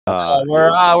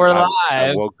We're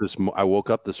live. I woke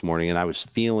up this morning and I was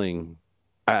feeling.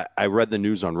 I read the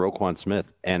news on Roquan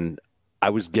Smith and I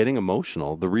was getting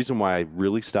emotional. The reason why I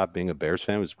really stopped being a Bears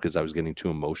fan was because I was getting too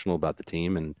emotional about the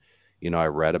team. And I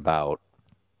read about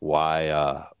why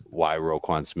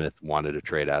Roquan Smith wanted to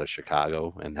trade out of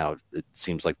Chicago and how it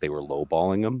seems like they were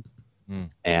lowballing him.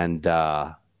 And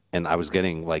I was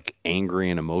getting like angry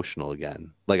and emotional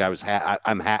again. Like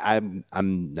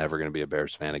I'm never going to be a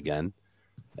Bears fan again.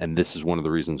 And this is one of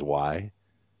the reasons why.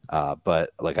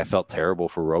 But like I felt terrible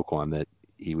for Roquan that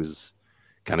he was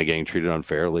kind of getting treated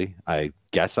unfairly. I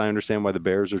guess I understand why the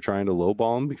Bears are trying to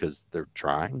lowball him because they're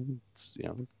trying,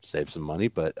 save some money.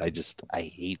 But I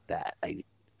hate that.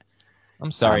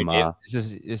 I'm sorry, Dave.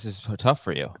 This is tough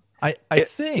for you. I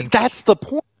think that's the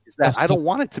point. Is that I don't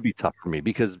want it to be tough for me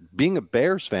because being a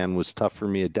Bears fan was tough for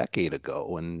me a decade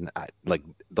ago, and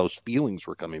those feelings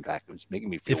were coming back. It was making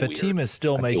me feel. If a team is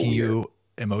still making you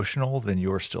emotional, then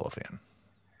you're still a fan.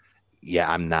 Yeah,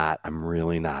 I'm not. I'm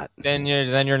really not. Then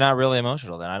you're not really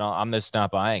emotional. Then I'm just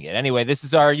not buying it. Anyway, this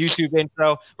is our YouTube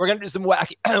intro. We're gonna do some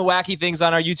wacky things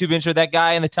on our YouTube intro. That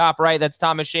guy in the top right, that's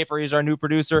Thomas Schaefer. He's our new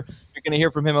producer. You're gonna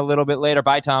hear from him a little bit later.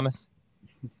 Bye, Thomas.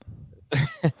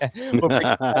 We'll bring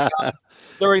it back on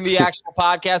during the actual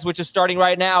podcast, which is starting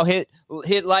right now. Hit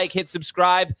like, hit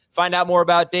subscribe. Find out more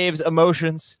about Dave's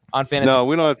emotions on fantasy. No,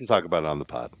 we don't have to talk about it on the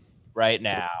pod right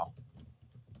now.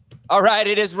 All right,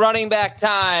 it is running back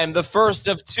time. The first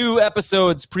of 2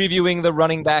 episodes previewing the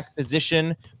running back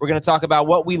position. We're going to talk about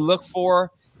what we look for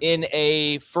in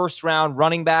a first-round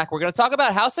running back. We're going to talk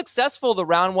about how successful the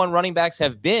round 1 running backs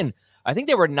have been. I think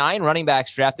there were 9 running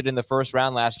backs drafted in the first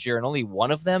round last year, and only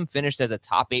one of them finished as a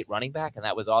top 8 running back, and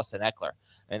that was Austin Eckler.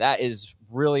 And that is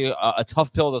really a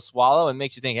tough pill to swallow and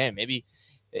makes you think, hey, maybe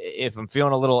if I'm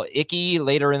feeling a little icky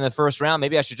later in the first round,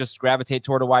 maybe I should just gravitate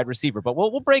toward a wide receiver. But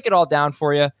we'll break it all down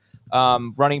for you.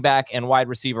 Running back and wide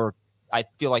receiver, I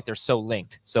feel like they're so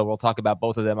linked. So we'll talk about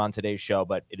both of them on today's show,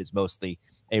 but it is mostly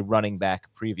a running back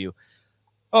preview.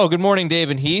 Oh, good morning,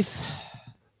 Dave and Heath.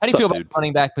 How do you feel about the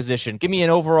running back position? Give me an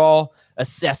overall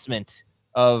assessment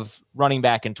of running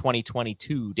back in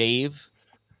 2022, Dave.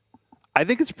 I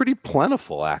think it's pretty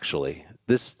plentiful, actually.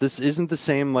 This isn't the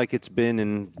same like it's been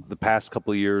in the past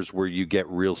couple of years where you get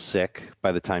real sick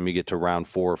by the time you get to round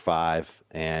 4 or 5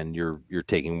 and you're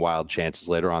taking wild chances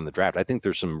later on in the draft. I think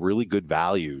there's some really good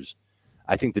values.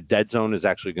 I think the dead zone is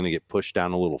actually going to get pushed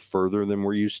down a little further than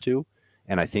we're used to.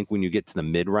 And I think when you get to the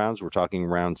mid rounds, we're talking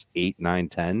rounds 8, 9,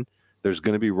 10, there's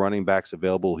going to be running backs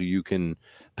available who you can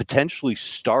potentially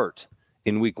start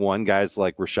in week 1, guys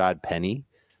like Rashad Penny,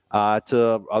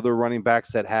 to other running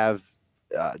backs that have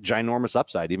ginormous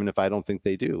upside, even if I don't think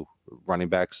they do. Running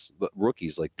backs,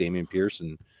 rookies like Dameon Pierce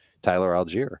and Tyler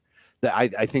Algier.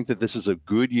 I think that this is a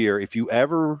good year. If you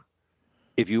ever,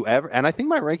 and I think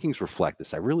my rankings reflect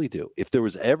this, I really do. If there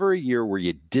was ever a year where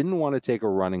you didn't want to take a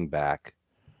running back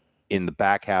in the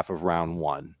back half of round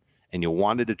 1 and you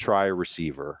wanted to try a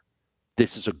receiver,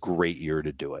 this is a great year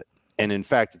to do it. And in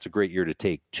fact, it's a great year to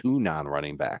take 2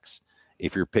 non-running backs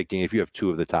if you have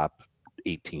 2 of the top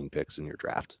 18 picks in your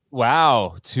draft.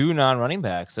 Wow, 2 non-running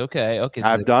backs. Okay.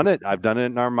 I've done it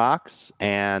in our mocks,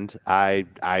 and I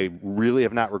really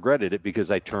have not regretted it because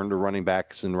I turned to running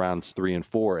backs in rounds 3 and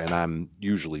 4, and I'm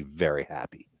usually very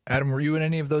happy. Adam, were you in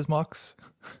any of those mocks?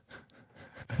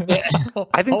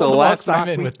 I think the last I'm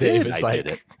in with Dave is I did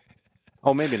it.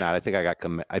 Oh, maybe not. I think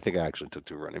I actually took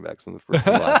 2 running backs in the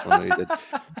last one that he did.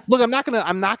 Look, I'm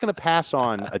not gonna pass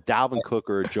on a Dalvin Cook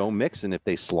or a Joe Mixon if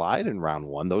they slide in round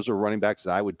 1. Those are running backs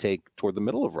that I would take toward the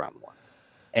middle of round 1.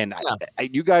 And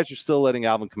you guys are still letting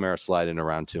Alvin Kamara slide into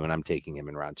round 2, and I'm taking him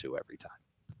in round 2 every time.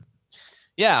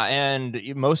 Yeah, and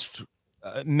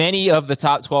many of the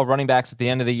top 12 running backs at the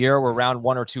end of the year were round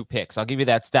 1 or 2 picks. I'll give you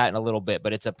that stat in a little bit,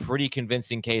 but it's a pretty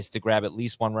convincing case to grab at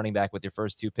least 1 running back with your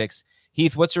first 2 picks.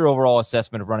 Heath, what's your overall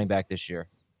assessment of running back this year?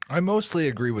 I mostly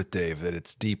agree with Dave that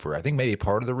it's deeper. I think maybe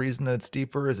part of the reason that it's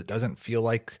deeper is it doesn't feel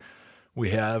like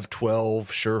we have 12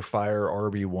 surefire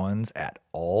RB1s at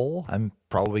all. I'm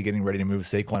probably getting ready to move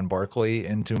Saquon Barkley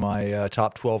into my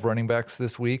top 12 running backs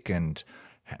this week, and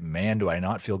man, do I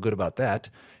not feel good about that.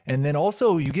 And then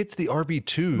also you get to the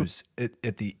RB2s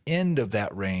at the end of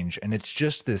that range, and it's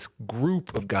just this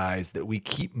group of guys that we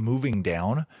keep moving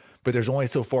down, but there's only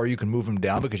so far you can move them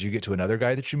down because you get to another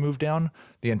guy that you move down,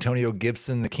 the Antonio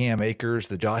Gibson, the Cam Akers,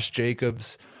 the Josh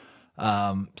Jacobs.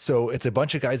 So it's a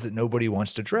bunch of guys that nobody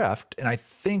wants to draft, and I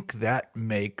think that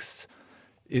makes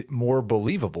it more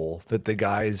believable that the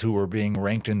guys who are being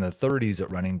ranked in the 30s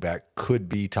at running back could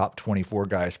be top 24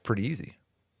 guys pretty easy.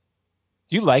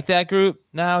 Do you like that group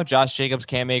now? Josh Jacobs,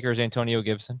 Cam Akers, Antonio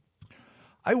Gibson?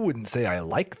 I wouldn't say I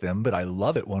like them, but I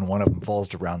love it when one of them falls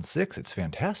to round 6. It's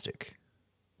fantastic.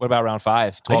 What about round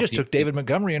 5? I just took David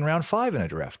Montgomery in round 5 in a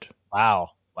draft.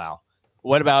 Wow.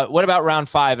 What about round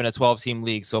 5 in a 12-team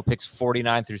league? So picks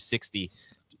 49 through 60.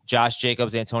 Josh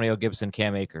Jacobs, Antonio Gibson,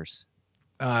 Cam Akers.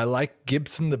 I like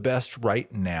Gibson the best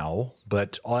right now,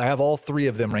 but I have all 3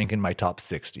 of them rank in my top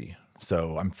 60.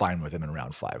 So I'm fine with them in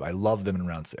round 5. I love them in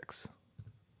round 6.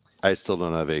 I still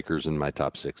don't have Akers in my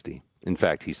top 60. In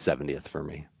fact, he's 70th for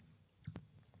me.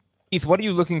 Keith, what are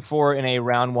you looking for in a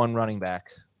round 1 running back?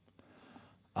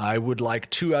 I would like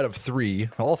 2 out of 3,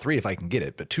 all 3 if I can get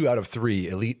it, but 2 out of 3,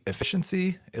 elite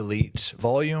efficiency, elite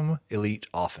volume, elite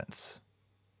offense.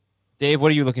 Dave,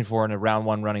 what are you looking for in a round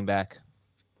 1 running back?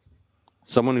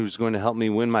 Someone who's going to help me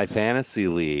win my fantasy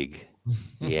league.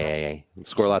 Yay.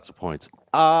 Score lots of points.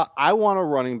 I want a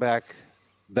running back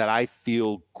that I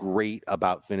feel great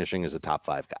about finishing as a top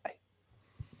 5 guy.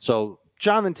 So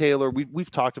Jonathan Taylor,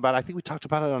 we've talked about, I think we talked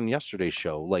about it on yesterday's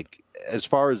show. Like, as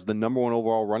far as the number 1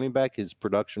 overall running back, his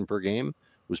production per game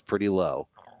was pretty low.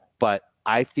 But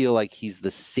I feel like he's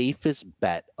the safest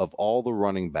bet of all the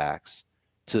running backs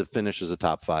to finish as a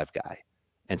top 5 guy.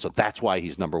 And so that's why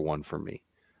he's number 1 for me.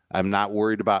 I'm not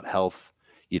worried about health.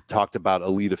 You talked about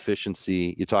elite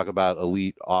efficiency. You talk about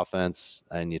elite offense,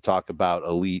 and you talk about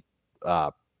elite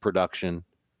production.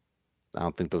 I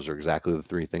don't think those are exactly the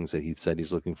 3 things that he said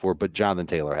he's looking for, but Jonathan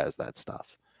Taylor has that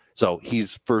stuff. So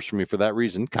he's first for me for that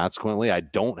reason. Consequently, I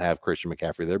don't have Christian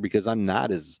McCaffrey there because I'm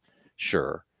not as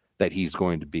sure that he's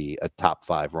going to be a top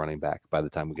 5 running back by the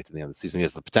time we get to the end of the season. He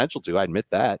has the potential to. I admit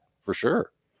that for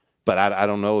sure. But I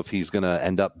don't know if he's going to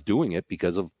end up doing it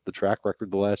because of the track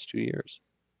record the last 2 years.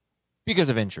 Because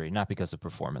of injury, not because of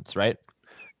performance, right?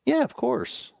 Yeah, of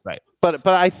course. Right. But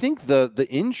I think the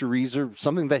injuries are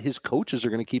something that his coaches are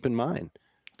going to keep in mind.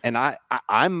 And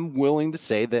I'm willing to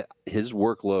say that his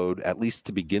workload, at least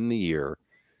to begin the year,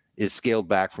 is scaled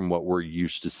back from what we're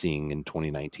used to seeing in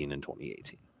 2019 and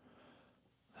 2018.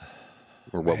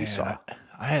 Or what we saw.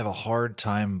 I have a hard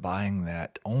time buying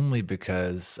that only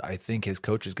because I think his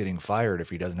coach is getting fired if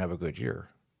he doesn't have a good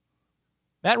year.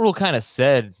 Matt Rule kind of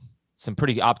said some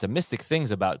pretty optimistic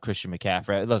things about Christian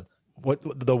McCaffrey. Look, what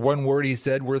the one word he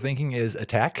said we're thinking is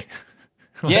attack.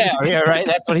 yeah, right.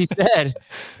 That's what he said.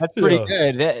 That's pretty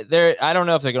good. They're I don't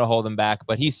know if they're going to hold him back,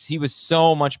 but he was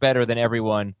so much better than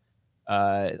everyone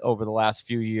over the last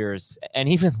few years, and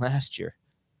even last year.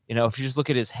 You know, if you just look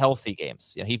at his healthy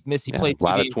games, he played a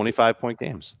lot of 25-point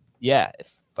games. Yeah,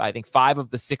 I think 5 of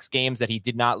the 6 games that he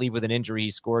did not leave with an injury,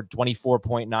 he scored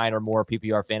 24.9 or more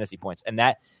PPR fantasy points, and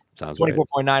that. Sounds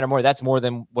 24.9 or more. That's more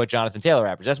than what Jonathan Taylor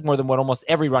averaged. That's more than what almost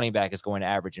every running back is going to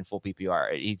average in full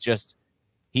PPR.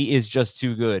 He is just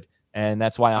too good. And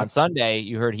that's why on Sunday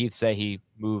you heard Heath say he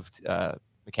moved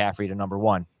McCaffrey to number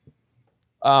 1.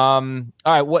 All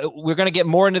right. We're going to get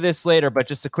more into this later, but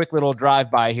just a quick little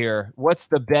drive-by here. What's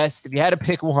the best, if you had to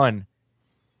pick one?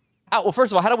 Well,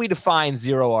 first of all, how do we define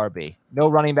 0 RB? No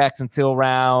running backs until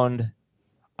round?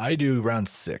 I do round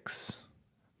 6.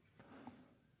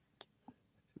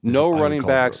 No running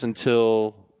backs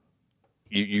until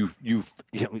you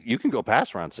can go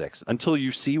past round 6 until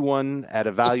you see one at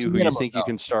a value who you think you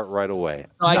can start right away.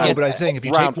 No, but I think if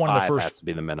you take one of the first, has to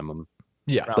be the minimum.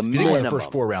 Yeah, if you take one of the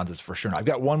first 4 rounds, it's for sure. I've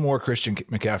got one more Christian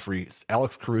McCaffrey.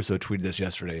 Alex Caruso tweeted this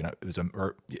yesterday, and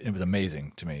it was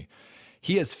amazing to me.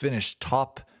 He has finished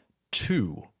top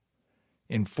 2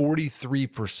 in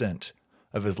 43%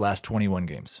 of his last 21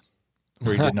 games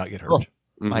where he did not get hurt.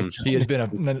 He has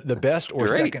been the best or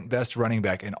second best running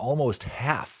back in almost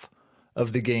half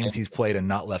of the games he's played and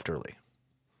not left early.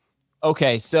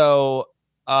 Okay, so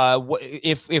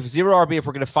if 0 RB, if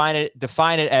we're going to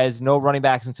define it as no running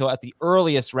backs until at the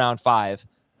earliest round 5,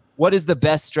 what is the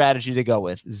best strategy to go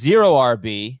with? 0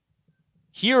 RB,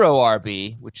 hero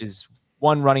RB, which is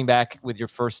 1 running back with your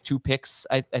first 2 picks,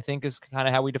 I think is kind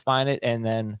of how we define it, and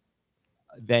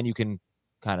then you can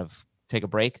kind of take a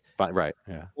break. Right.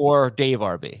 Yeah. Or Dave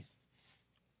RB.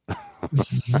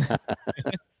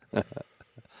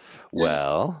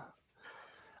 Well,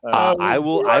 I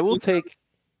will take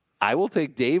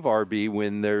Dave RB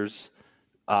when there's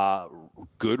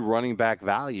good running back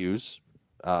values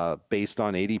based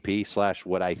on ADP /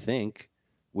 what I think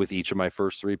with each of my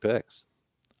first 3 picks.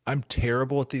 I'm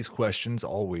terrible at these questions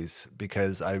always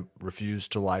because I refuse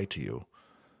to lie to you.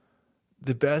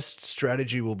 The best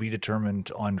strategy will be determined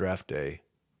on draft day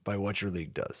by what your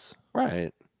league does.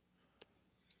 Right.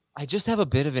 I just have a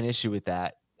bit of an issue with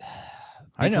that.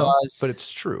 I know, but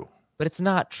it's true. But it's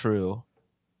not true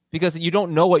because you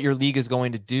don't know what your league is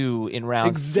going to do in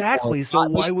rounds. Exactly. So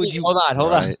why would you? Hold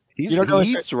on.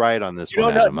 He's right on this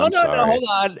one. No, hold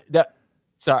on.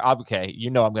 Sorry, okay. You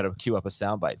know I'm going to queue up a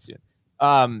soundbite soon.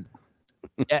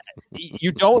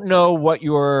 You don't know what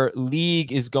your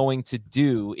league is going to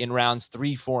do in rounds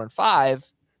 3, 4, and 5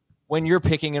 when you're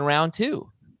picking in round 2.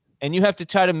 And you have to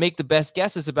try to make the best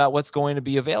guesses about what's going to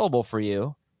be available for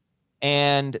you.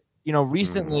 And,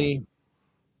 recently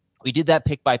we did that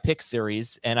pick by pick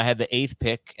series, and I had the 8th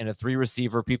pick in a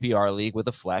 3-receiver PPR league with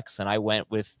a flex, and I went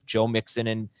with Joe Mixon.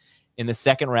 And in the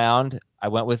second round, I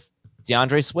went with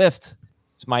DeAndre Swift.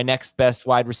 My next best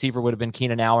wide receiver would have been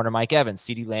Keenan Allen or Mike Evans.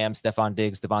 CeeDee Lamb, Stephon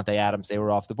Diggs, Devontae Adams, they were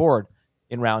off the board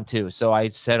in round 2. So I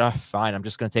said, fine, I'm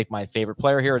just going to take my favorite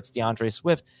player here. It's DeAndre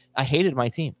Swift. I hated my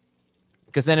team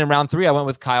because then in round 3, I went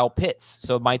with Kyle Pitts.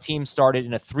 So my team started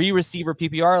in a 3-receiver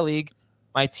PPR league.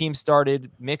 My team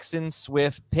started Mixon,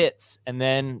 Swift, Pitts, and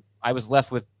then I was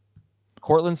left with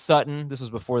Cortland Sutton. This was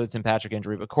before the Tim Patrick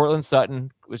injury, but Cortland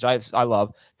Sutton, which I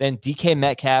love. Then DK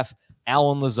Metcalf,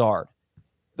 Allen Lazard.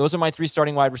 Those are my 3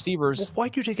 starting wide receivers. Well,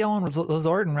 why'd you take Allen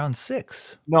Lazard in round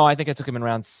 6? No, I think I took him in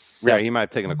round 7. Yeah, he might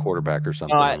have taken a quarterback or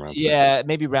something.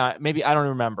 Maybe I don't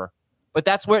remember. But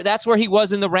that's where he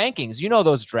was in the rankings. You know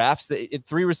those drafts, the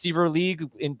 3-receiver league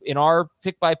in our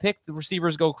pick by pick, the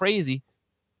receivers go crazy.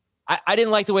 I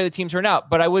didn't like the way the team turned out,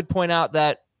 but I would point out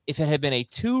that if it had been a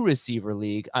 2-receiver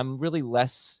league, I'm really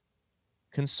less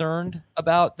concerned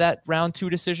about that round 2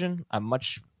 decision. I'm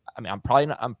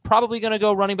probably going to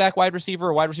go running back, wide receiver,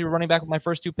 or wide receiver, running back with my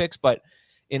first 2 picks. But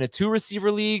in a 2-receiver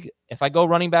league, if I go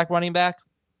running back,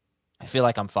 I feel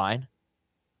like I'm fine.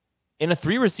 In a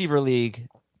 3-receiver league,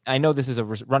 I know this is a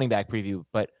running back preview,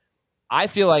 but I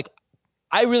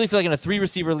really feel like in a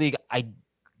 3-receiver league, I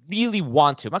really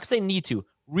want to, I'm not going to say need to,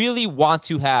 really want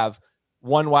to have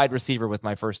one wide receiver with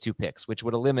my first 2 picks, which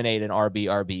would eliminate an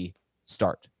RB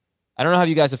start. I don't know how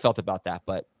you guys have felt about that,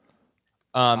 but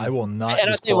I will not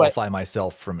disqualify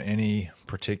myself from any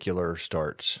particular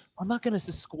start. I'm not going to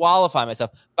disqualify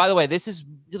myself. By the way, this is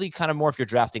really kind of more if you're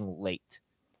drafting late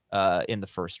in the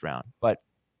first round. But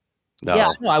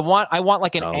I want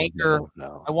like an anchor.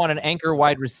 No. I want an anchor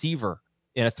wide receiver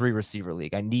in a 3-receiver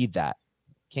league. I need that.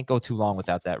 Can't go too long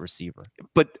without that receiver.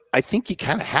 But I think you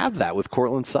kind of have that with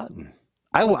Cortland Sutton.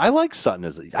 I like Sutton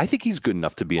I think he's good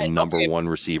enough to be a number 1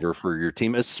 receiver for your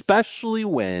team, especially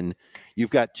when you've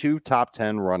got 2 top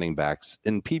 10 running backs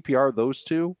in PPR, those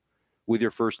 2 with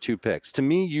your first 2 picks. To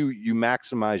me, you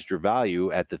maximized your value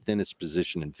at the thinnest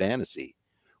position in fantasy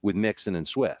with Mixon and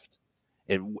Swift.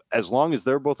 And as long as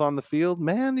they're both on the field,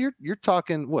 man, you're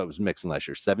talking, what was Mixon last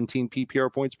year? 17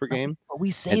 PPR points per game?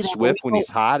 We say and that Swift, when he's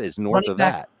hot, is north of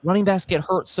that. Running backs get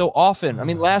hurt so often. I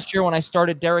mean, last year when I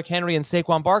started Derrick Henry and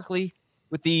Saquon Barkley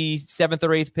with the 7th or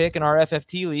 8th pick in our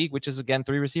FFT league, which is, again,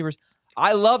 3 receivers,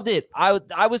 I loved it.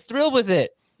 I was thrilled with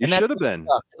it. You should have been.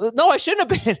 No, I shouldn't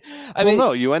have been. I mean,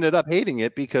 no, you ended up hating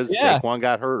it because Saquon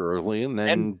got hurt early, and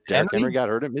then Derrick Henry got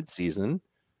hurt at midseason.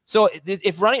 So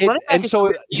if running back, and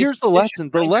so here's the lesson.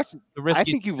 I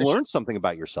think you've learned something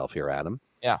about yourself here, Adam.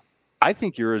 Yeah. I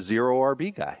think you're a 0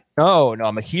 RB guy. No,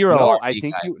 I'm a hero. No, RB I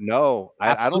think guy.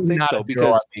 I don't think so,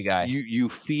 because you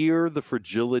fear the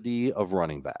fragility of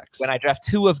running backs. When I draft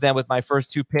 2 of them with my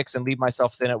first 2 picks and leave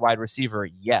myself thin at wide receiver,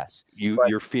 yes.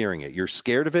 You're fearing it. You're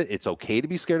scared of it. It's okay to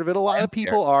be scared of it. A lot of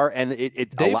people are, and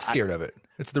Dave's scared of it.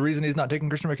 It's the reason he's not taking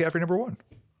Christian McCaffrey number 1.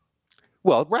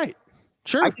 Well, right.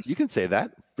 Sure, you can say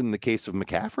that in the case of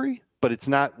McCaffrey, but it's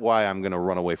not why I'm going to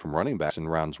run away from running backs in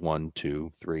rounds 1,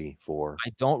 2, 3, 4.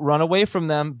 I don't run away from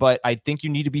them, but I think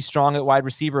you need to be strong at wide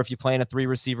receiver if you play in a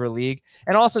 3-receiver league.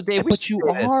 And also, Dave, but you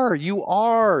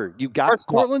are. You got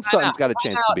Cortland Sutton's got a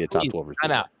chance to be a top 12 receiver.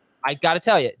 I'm out. I got to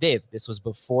tell you, Dave, this was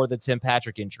before the Tim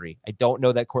Patrick injury. I don't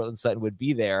know that Cortland Sutton would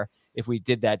be there if we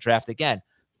did that draft again.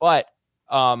 But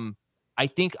I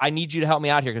think I need you to help me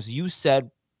out here, because you said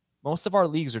most of our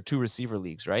leagues are 2-receiver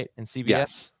leagues, right? In CBS?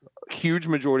 Yes. Huge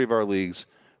majority of our leagues,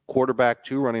 quarterback,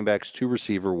 2 running backs, 2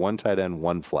 receiver, 1 tight end,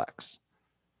 1 flex.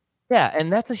 Yeah,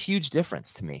 and that's a huge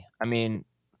difference to me. I mean,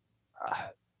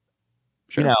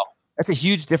 sure. That's a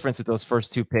huge difference with those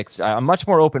first 2 picks. I'm much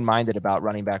more open-minded about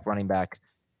running back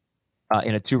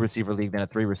in a 2-receiver league than a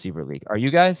 3-receiver league. Are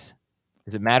you guys?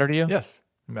 Does it matter to you? Yes,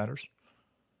 it matters.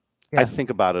 Yeah. I think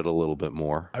about it a little bit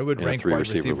more. I would rank wide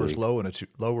receivers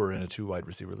lower in a 2 wide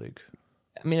receiver league.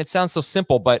 I mean, it sounds so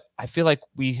simple, but I feel like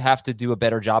we have to do a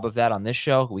better job of that on this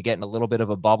show. We get in a little bit of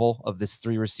a bubble of this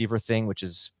 3-receiver thing, which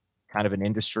is kind of an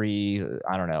industry.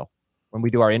 I don't know. When we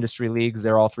do our industry leagues,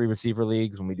 they're all 3-receiver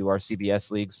leagues. When we do our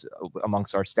CBS leagues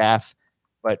amongst our staff,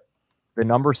 but the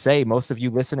numbers say most of you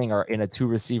listening are in a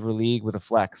 2-receiver league with a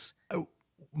flex.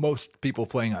 Most people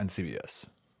playing on CBS.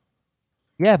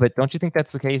 Yeah, but don't you think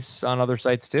that's the case on other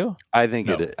sites too? I think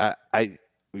it is. I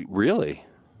really.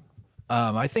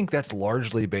 I think that's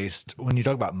largely based, when you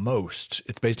talk about most,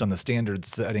 it's based on the standard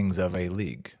settings of a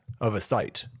league, of a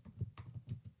site.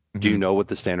 Do you know what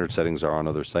the standard settings are on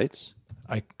other sites?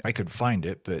 I could find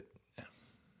it, but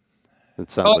it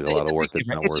sounds like a lot of work that's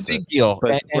not worth it. It's a big deal.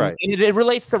 But, and it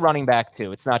relates to running back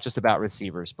too. It's not just about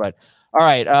receivers. But all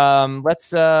right, let's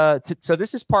so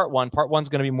this is part one. Part one's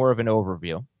going to be more of an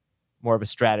overview, more of a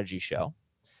strategy show.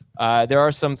 There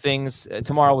are some things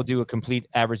tomorrow. We'll do a complete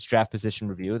average draft position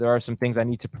review. There are some things I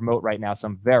need to promote right now,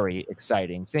 some very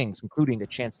exciting things, including a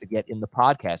chance to get in the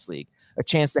podcast league, a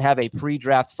chance to have a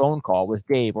pre-draft phone call with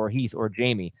Dave or Heath or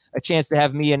Jamie, a chance to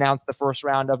have me announce the first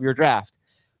round of your draft,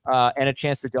 and a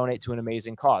chance to donate to an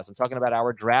amazing cause. I'm talking about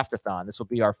our draft-a-thon. This will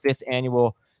be our 5th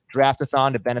annual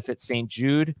draft-a-thon to benefit St.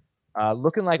 Jude.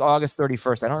 Looking like August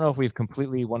 31st. I don't know if we've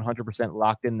completely 100%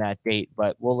 locked in that date,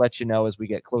 but we'll let you know as we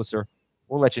get closer.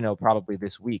 We'll let you know probably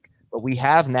this week. But we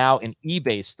have now an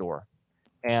eBay store,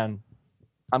 and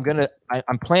I'm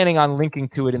planning on linking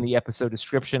to it in the episode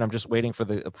description. I'm just waiting for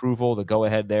the approval, the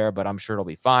go-ahead there, but I'm sure it'll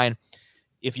be fine.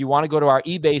 If you want to go to our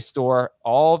eBay store,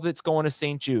 all of it's going to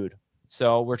St. Jude.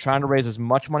 So we're trying to raise as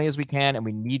much money as we can, and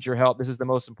we need your help. This is the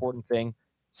most important thing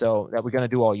so that we're going to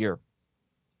do all year.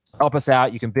 Help us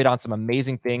out. You can bid on some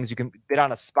amazing things. You can bid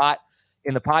on a spot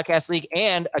in the podcast league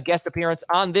and a guest appearance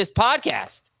on this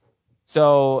podcast.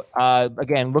 So,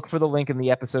 again, look for the link in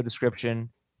the episode description,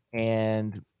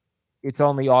 and it's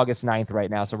only August 9th right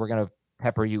now, so we're going to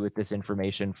pepper you with this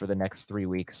information for the next 3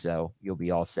 weeks, so you'll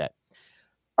be all set.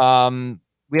 We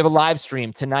have a live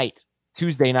stream tonight,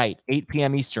 Tuesday night, 8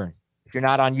 p.m. Eastern. If you're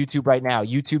not on YouTube right now,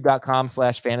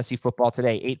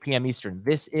 youtube.com/fantasyfootballtoday, 8 p.m. Eastern.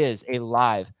 This is a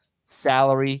live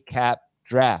salary cap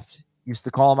draft. Used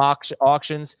to call them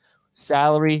auctions.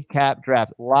 Salary cap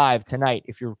draft live tonight.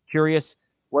 If you're curious,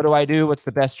 what do I do? What's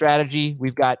the best strategy?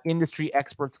 We've got industry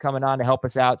experts coming on to help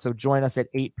us out. So join us at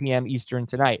 8 p.m. Eastern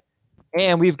tonight.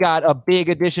 And we've got a big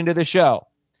addition to the show.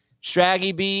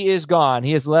 Shaggy B is gone.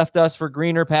 He has left us for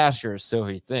greener pastures, so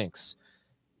he thinks.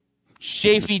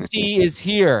 Shafy T is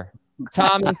here.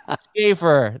 Thomas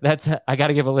Schaefer. I got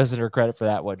to give a listener credit for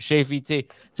that one. Shafy T.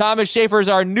 Thomas Schaefer is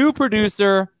our new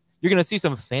producer. You're going to see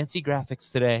some fancy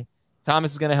graphics today.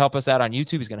 Thomas is going to help us out on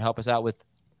YouTube. He's going to help us out with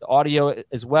the audio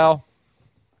as well.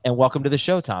 And welcome to the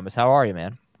show, Thomas. How are you,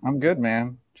 man? I'm good,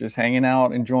 man. Just hanging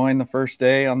out, enjoying the first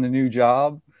day on the new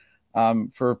job.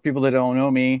 For people that don't know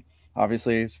me,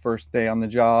 obviously it's first day on the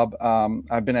job.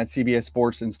 I've been at CBS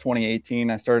Sports since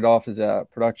 2018. I started off as a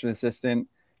production assistant,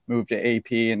 moved to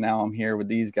AP, and now I'm here with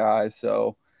these guys.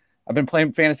 So I've been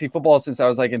playing fantasy football since I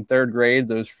was like in 3rd grade.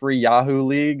 Those free Yahoo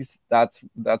leagues, that's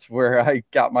where I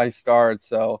got my start.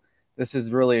 So this is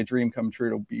really a dream come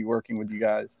true to be working with you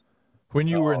guys. When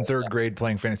you were in 3rd grade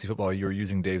playing fantasy football, you were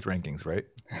using Dave's rankings, right?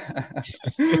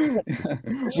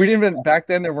 We didn't even, back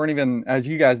then there weren't even, as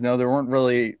you guys know, there weren't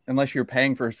really, unless you're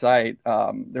paying for a site,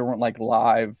 there weren't like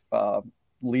live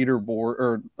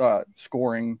leaderboard or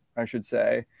scoring, I should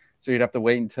say. So you'd have to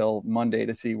wait until Monday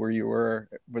to see where you were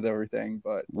with everything.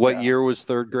 But what year was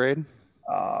 3rd grade?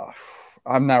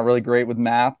 I'm not really great with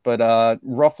math, but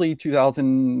roughly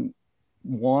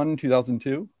 2001,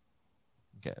 2002.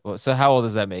 Okay. Well, so how old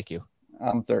does that make you?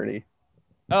 I'm 30.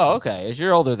 Oh, okay.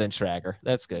 You're older than Schrager.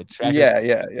 That's good. Schrager's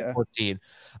yeah. 14.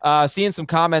 Seeing some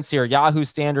comments here. Yahoo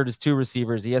standard is 2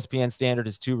 receivers. ESPN standard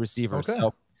is 2 receivers. Okay.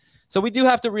 So we do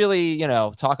have to really,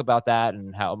 talk about that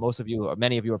and how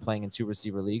many of you are playing in 2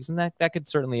 receiver leagues, and that could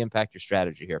certainly impact your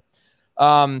strategy here.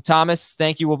 Thomas,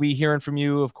 thank you. We'll be hearing from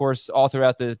you, of course, all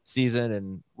throughout the season,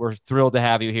 and we're thrilled to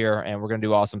have you here, and we're going to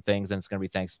do awesome things, and it's going to be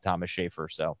thanks to Thomas Schaefer.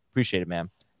 So appreciate it,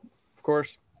 man. Of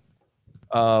course.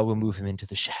 We'll move him into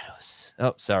the shadows.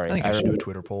 Oh, sorry. I think I should do a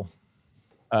Twitter poll.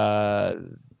 There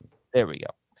we go.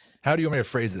 How do you want me to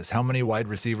phrase this? How many wide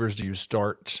receivers do you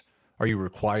start? Are you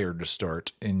required to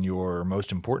start in your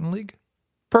most important league?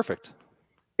 Perfect.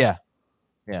 Yeah.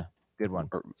 Good one.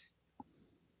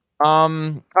 All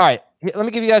right. Let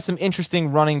me give you guys some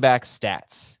interesting running back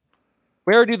stats.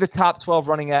 Where do the top 12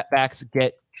 running backs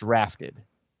get drafted?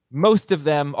 Most of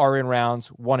them are in rounds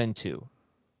 1 and 2.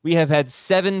 We have had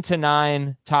 7 to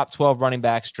 9 top 12 running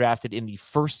backs drafted in the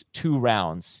first 2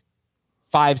 rounds,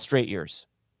 5 straight years.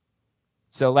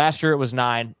 So last year it was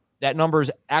 9. That number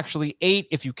is actually 8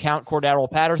 if you count Cordero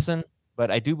Patterson.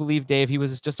 But I do believe, Dave, he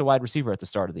was just a wide receiver at the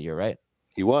start of the year, right?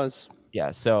 He was.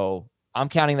 Yeah, so I'm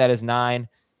counting that as 9.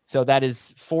 So that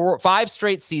is 5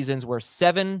 straight seasons where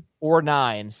 7 or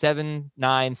 9, 7,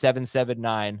 9, 7, 7,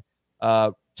 9,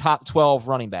 top 12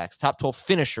 running backs, top 12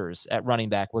 finishers at running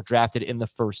back were drafted in the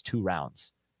first 2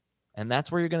 rounds. And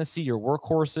that's where you're going to see your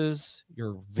workhorses,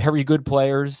 your very good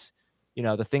players,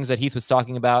 the things that Heath was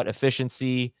talking about,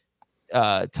 efficiency,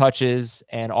 touches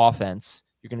and offense,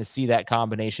 you're going to see that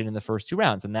combination in the first 2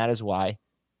 rounds. And that is why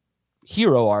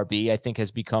hero RB, I think, has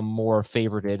become more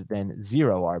favorited than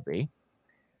zero RB.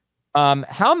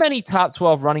 How many top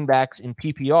 12 running backs in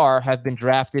PPR have been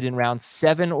drafted in round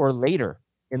 7 or later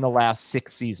in the last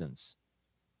 6 seasons?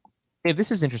 Dave,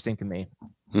 this is interesting to me.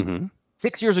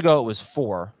 6 years ago, it was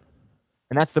 4.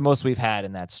 And that's the most we've had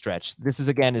in that stretch. This is,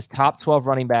 again, is top 12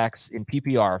 running backs in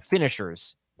PPR,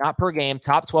 finishers, not per game,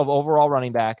 top 12 overall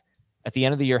running back at the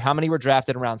end of the year. How many were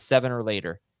drafted around 7 or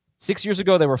later? 6 years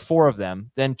ago, there were 4 of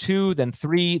them, then 2, then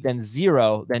 3, then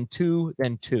 0, then 2,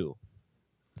 then 2.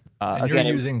 And again,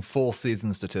 you're using full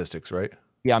season statistics, right?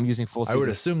 Yeah, I'm using full season. I would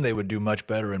assume they would do much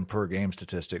better in per game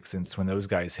statistics, since when those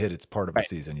guys hit, it's part of a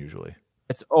season usually.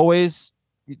 It's always,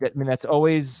 that's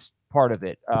always part of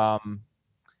it.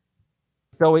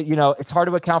 So, it's hard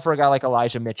to account for a guy like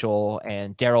Elijah Mitchell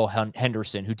and Darrell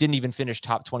Henderson, who didn't even finish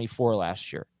top 24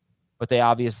 last year. But they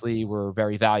obviously were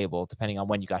very valuable, depending on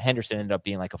when you got Henderson, ended up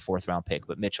being like a 4th round pick,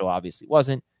 but Mitchell obviously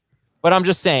wasn't. But I'm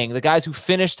just saying, the guys who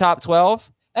finished top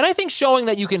 12, and I think showing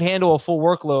that you can handle a full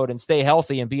workload and stay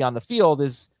healthy and be on the field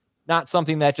is not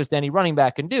something that just any running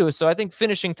back can do. So I think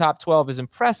finishing top 12 is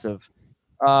impressive.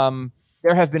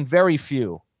 There have been very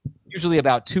few, usually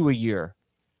about 2 a year,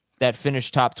 that finish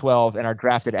top 12 and are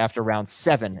drafted after round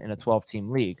 7 in a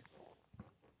 12-team league.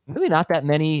 Really not that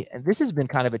many. And this has been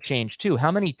kind of a change too.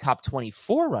 How many top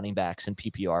 24 running backs in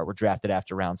PPR were drafted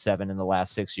after round 7 in the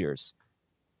last 6 years?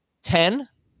 10,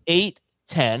 8,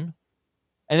 10.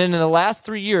 And then in the last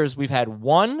 3 years, we've had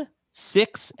 1,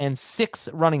 6, and 6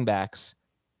 running backs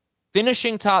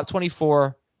finishing top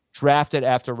 24 drafted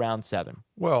after round 7.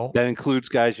 Well, that includes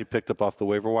guys you picked up off the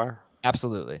waiver wire?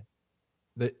 Absolutely.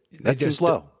 That seems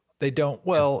low. They don't.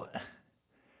 Well,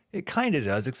 it kind of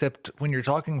does, except when you're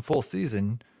talking full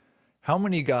season, how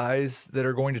many guys that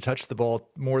are going to touch the ball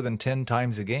more than 10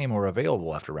 times a game are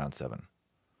available after round 7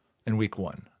 in week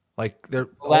 1? Like these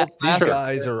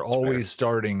guys are always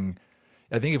starting.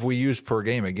 I think if we use per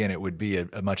game again, it would be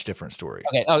a much different story.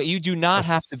 Okay. Oh, you do not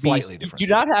have to be. You do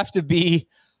not have to be.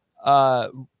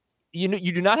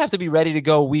 You do not have to be ready to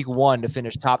go week 1 to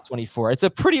finish top 24. It's a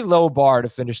pretty low bar to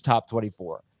finish top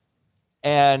 24.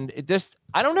 And it just,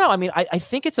 I don't know. I mean, I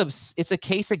think it's a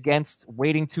case against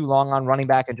waiting too long on running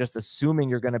back and just assuming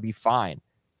you're going to be fine.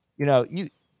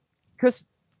 Because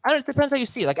it depends how you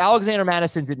see it. Like Alexander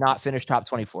Madison did not finish top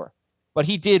 24, but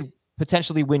he did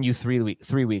potentially win you 3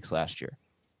 weeks last year.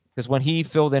 Because when he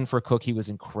filled in for Cook, he was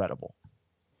incredible.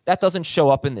 That doesn't show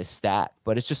up in this stat,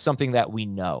 but it's just something that we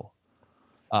know.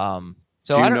 So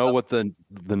do you know what the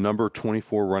number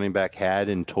 24 running back had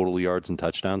in total yards and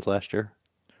touchdowns last year?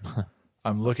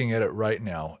 I'm looking at it right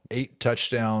now. 8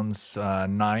 touchdowns,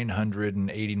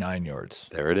 989 yards.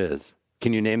 There it is.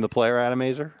 Can you name the player, Adam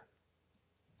Azer?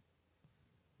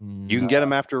 No. You can get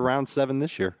him after round 7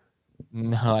 this year.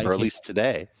 No, or at least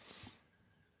today.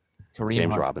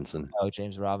 James Robinson. Oh,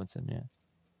 James Robinson, yeah.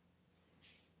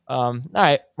 All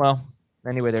right. Well,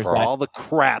 anyway, there's for all the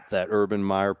crap that Urban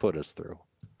Meyer put us through.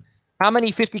 How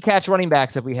many 50-catch running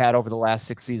backs have we had over the last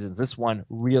 6 seasons? This one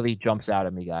really jumps out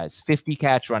at me, guys.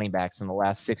 50-catch running backs in the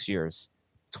last 6 years.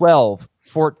 12,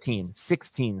 14,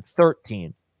 16,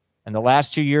 13. And the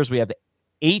last 2 years, we have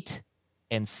 8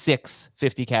 and 6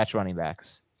 50-catch running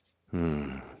backs.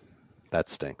 That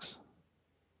stinks.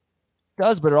 It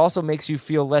does, but it also makes you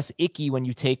feel less icky when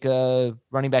you take a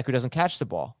running back who doesn't catch the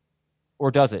ball.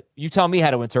 Or does it? You tell me how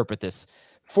to interpret this.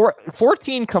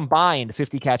 14 combined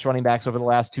 50-catch running backs over the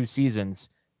last 2 seasons.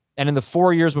 And in the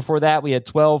 4 years before that, we had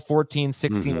 12, 14,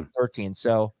 16, and 13.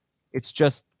 So it's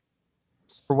just,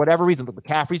 for whatever reason,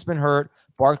 McCaffrey's been hurt.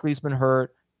 Barkley's been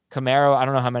hurt. Camaro, I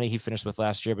don't know how many he finished with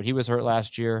last year, but he was hurt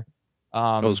last year.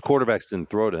 Those quarterbacks didn't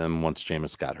throw to him once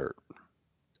Jameis got hurt.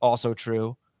 Also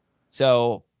true.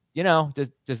 So,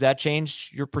 does that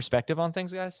change your perspective on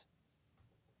things, guys?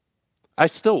 I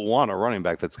still want a running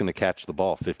back that's going to catch the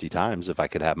ball 50 times if I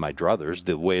could have my druthers.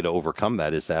 The way to overcome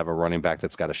that is to have a running back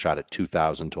that's got a shot at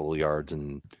 2,000 total yards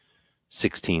and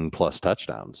 16-plus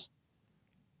touchdowns.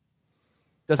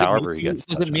 Does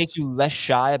it make you less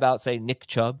shy about, say, Nick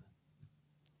Chubb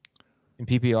in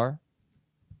PPR?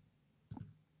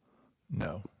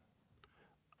 No.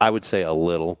 I would say a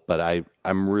little, but I'm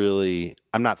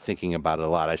not thinking about it a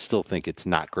lot. I still think it's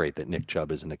not great that Nick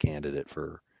Chubb isn't a candidate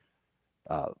for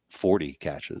 40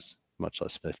 catches, much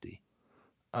less 50.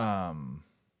 I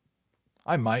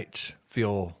might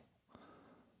feel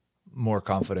more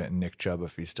confident in Nick Chubb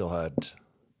if he still had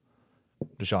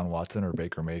Deshaun Watson or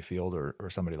Baker Mayfield or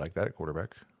somebody like that at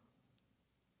quarterback.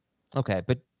 Okay,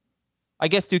 but I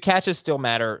guess do catches still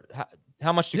matter?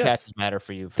 How much do catches matter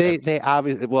for you? They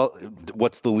obviously, well,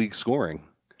 what's the league scoring?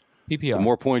 PPR. The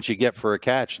more points you get for a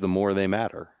catch, the more they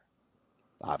matter.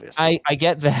 Obviously. I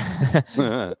get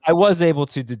that. I was able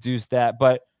to deduce that,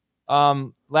 but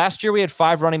last year we had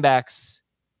 5 running backs.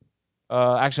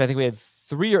 Actually, I think we had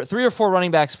three or four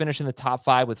running backs finish in the top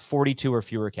 5 with 42 or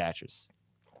fewer catches.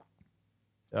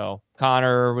 So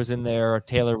Connor was in there,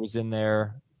 Taylor was in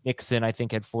there, Nixon I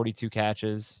think had 42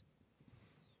 catches.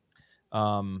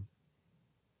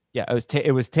 Yeah,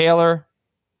 it was Taylor.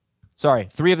 Sorry,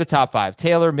 3 of the top 5.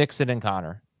 Taylor, Mixon, and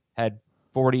Connor had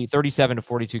 37 to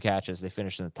 42 catches. They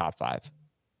finished in the top 5.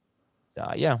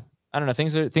 So yeah, I don't know.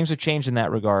 Things have changed in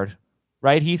that regard,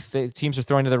 right, Heath? The teams are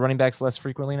throwing to their running backs less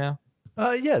frequently now.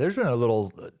 Yeah, there's been a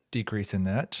little decrease in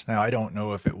that. Now I don't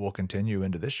know if it will continue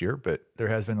into this year, but there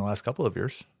has been the last couple of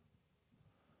years.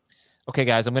 Okay,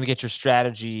 guys, I'm going to get your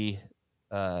strategy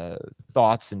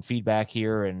thoughts and feedback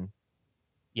here, and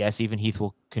yes, even Heath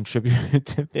will contribute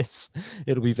to this.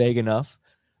 It'll be vague enough.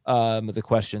 The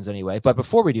questions anyway. But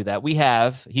before we do that, we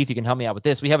have, Heath, you can help me out with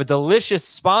this. We have a delicious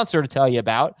sponsor to tell you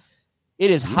about. It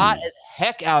is hot as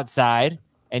heck outside,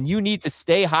 and you need to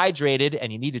stay hydrated,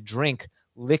 and you need to drink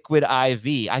Liquid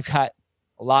IV. I've got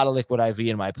a lot of Liquid IV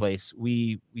in my place.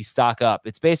 We stock up.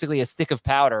 It's basically a stick of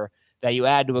powder that you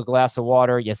add to a glass of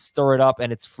water. You stir it up,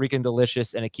 and it's freaking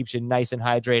delicious, and it keeps you nice and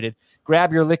hydrated.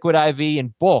 Grab your Liquid IV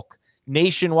in bulk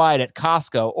nationwide at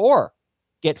Costco, or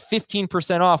get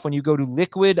 15% off when you go to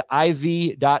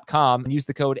liquidiv.com and use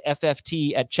the code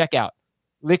FFT at checkout.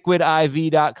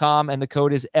 Liquidiv.com, and the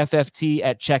code is FFT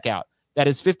at checkout. That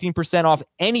is 15% off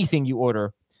anything you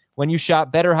order when you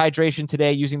shop Better Hydration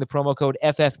today using the promo code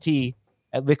FFT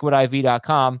at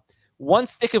liquidiv.com. 1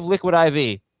 stick of Liquid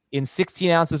IV in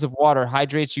 16 ounces of water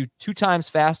hydrates you 2 times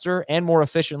faster and more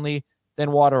efficiently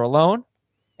than water alone.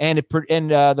 And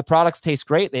the products taste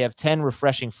great. They have 10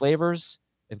 refreshing flavors.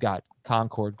 They've got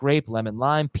Concord grape, lemon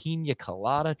lime, pina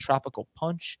colada, tropical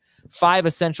punch, 5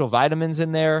 essential vitamins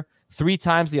in there, 3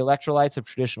 times the electrolytes of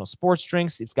traditional sports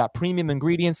drinks. It's got premium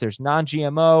ingredients. There's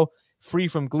non-GMO, free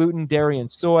from gluten, dairy, and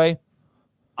soy.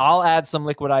 I'll add some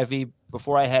Liquid IV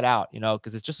before I head out,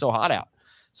 because it's just so hot out.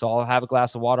 So I'll have a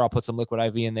glass of water. I'll put some Liquid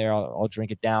IV in there. I'll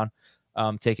drink it down,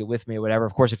 take it with me or whatever.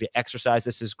 Of course, if you exercise,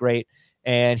 this is great.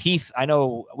 And Heath, I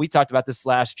know we talked about this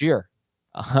last year.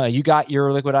 You got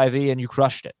your Liquid IV and you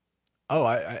crushed it. Oh,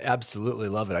 I absolutely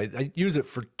love it. I use it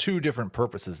for 2 different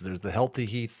purposes. There's the healthy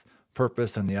Heath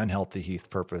purpose and the unhealthy Heath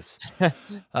purpose. If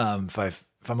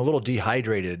I'm a little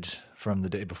dehydrated from the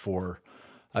day before,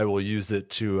 I will use it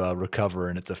to recover,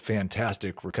 and it's a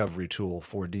fantastic recovery tool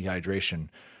for dehydration,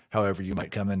 however you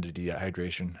might come into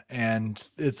dehydration. And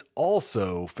it's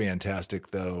also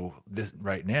fantastic, though,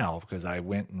 right now, because I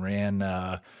went and ran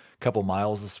a couple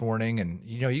miles this morning, and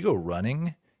you go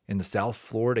running in the South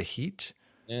Florida heat,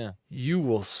 you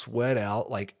will sweat out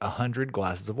like 100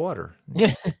 glasses of water.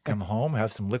 Come home,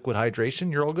 have some liquid hydration,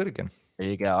 you're all good again. There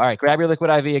you go. All right, grab your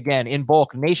Liquid IV again in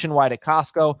bulk nationwide at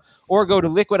Costco, or go to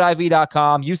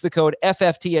liquidiv.com, use the code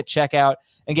FFT at checkout,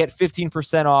 and get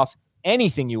 15% off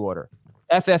anything you order.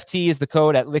 FFT is the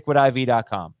code at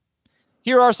liquidiv.com.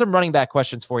 Here are some running back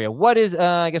questions for you. What is,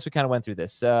 I guess we kind of went through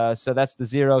this. So that's the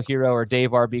Zero, Hero, or Dave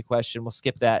RB question. We'll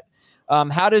skip that.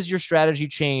 How does your strategy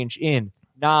change in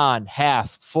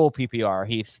non-half full PPR,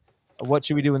 Heath? What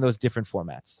should we do in those different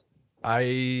formats?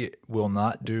 I will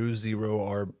not do 0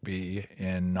 RB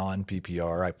in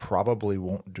non-PPR. I probably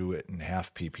won't do it in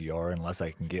half PPR unless I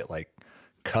can get like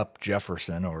Cup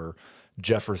Jefferson or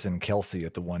Jefferson Kelsey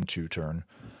at the 1-2 turn.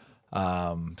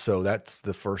 So that's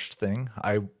the first thing.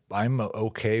 I'm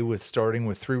okay with starting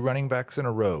with 3 running backs in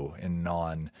a row in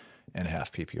non and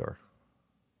half PPR.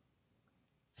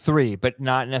 3, but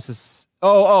not necessarily.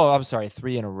 Oh, I'm sorry.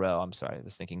 3 in a row. I'm sorry. I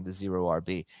was thinking the 0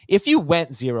 RB. If you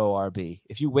went 0 RB,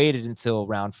 if you waited until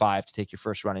round 5 to take your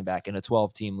first running back in a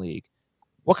 12-team league,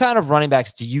 what kind of running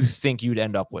backs do you think you'd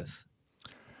end up with?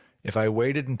 If I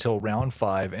waited until round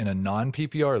 5 in a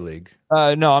non-PPR league.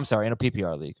 No, I'm sorry. In a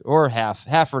PPR league, or half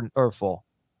or full.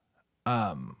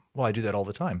 Well, I do that all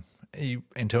the time.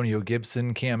 Antonio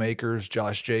Gibson, Cam Akers,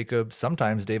 Josh Jacobs,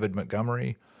 sometimes David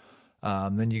Montgomery.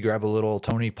 Then you grab a little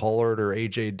Tony Pollard or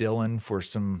A.J. Dillon for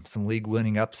some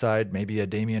league-winning upside, maybe a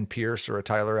Dameon Pierce or a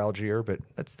Tyler Algier, but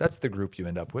that's the group you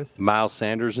end up with. Miles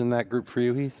Sanders in that group for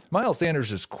you, Heath? Miles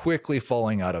Sanders is quickly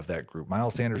falling out of that group.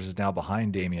 Miles Sanders is now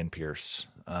behind Dameon Pierce.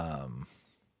 Oh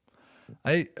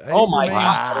my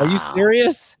God. Are you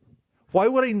serious? Why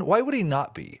would he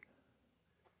not be?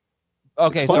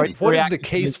 Okay, so what is the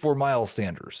case for Miles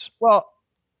Sanders? Well,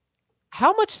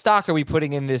 how much stock are we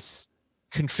putting in this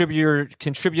contributor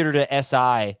to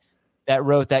SI that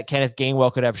wrote that Kenneth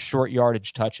Gainwell could have short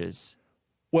yardage touches?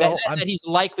 Well, that he's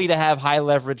likely to have high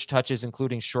leverage touches,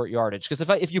 including short yardage. Because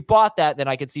if you bought that, then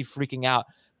I could see freaking out.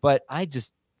 But I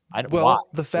don't. Why?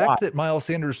 The fact that Miles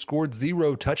Sanders scored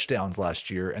 0 touchdowns last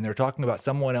year, and they're talking about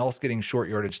someone else getting short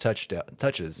yardage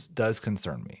touches, does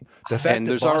concern me. The fact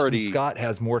that Boston Scott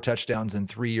has more touchdowns in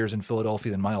 3 years in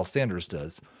Philadelphia than Miles Sanders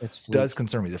does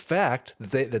concern me. The fact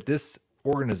that this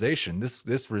organization,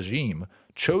 this regime,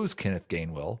 chose Kenneth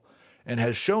Gainwell and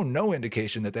has shown no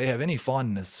indication that they have any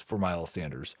fondness for Miles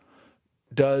Sanders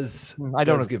does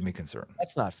give me concern.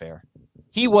 That's not fair.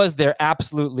 He was their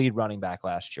absolute lead running back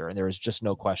last year, and there is just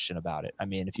no question about it. I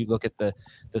mean, if you look at the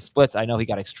splits, I know he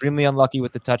got extremely unlucky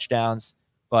with the touchdowns,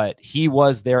 but he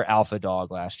was their alpha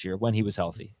dog last year when he was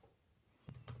healthy.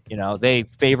 You know, they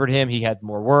favored him. He had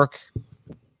more work,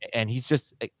 and he's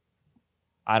just –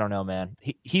 I don't know, man.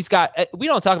 He's got – we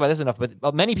don't talk about this enough,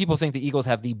 but many people think the Eagles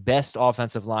have the best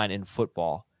offensive line in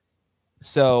football.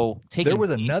 So there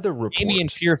was another report.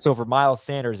 Dameon Pierce over Miles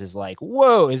Sanders is like,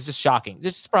 whoa, is just shocking.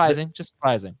 Just surprising.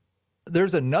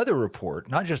 There's another report,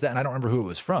 not just that, and I don't remember who it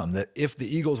was from, that if the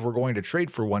Eagles were going to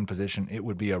trade for one position, it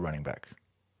would be a running back.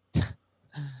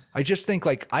 I just think,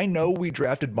 like, I know we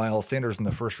drafted Miles Sanders in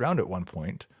the first round at one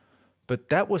point, but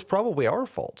that was probably our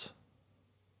fault.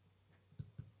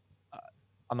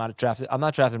 I'm not drafting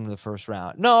him in the first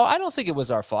round. No, I don't think it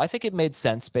was our fault. I think it made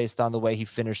sense based on the way he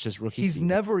finished his rookie season. He's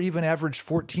never even averaged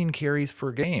 14 carries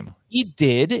per game. He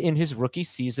did in his rookie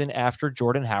season after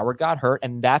Jordan Howard got hurt,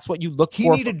 and that's what you look for. He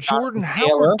needed Jordan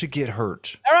Howard to get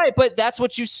hurt. All right, but that's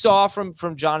what you saw from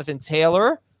Jonathan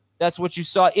Taylor. That's what you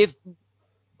saw. If,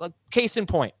 case in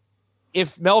point,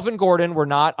 if Melvin Gordon were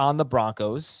not on the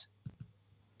Broncos,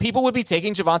 people would be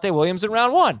taking Javonte Williams in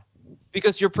round 1.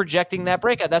 Because you're projecting that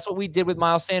breakout. That's what we did with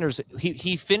Miles Sanders.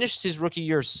 He finished his rookie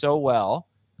year so well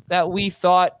that we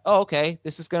thought, oh, okay,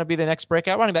 this is going to be the next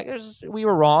breakout running back. We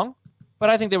were wrong, but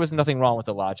I think there was nothing wrong with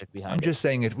the logic behind it. I'm just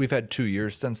saying we've had 2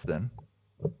 years since then.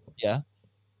 Yeah.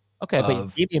 Okay, but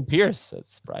Dameon Pierce,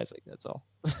 that's surprising. That's all.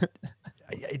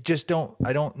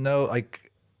 I don't know.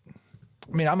 Like,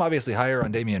 I mean, I'm obviously higher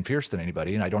on Dameon Pierce than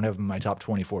anybody, and I don't have him in my top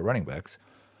 24 running backs.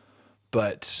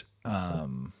 But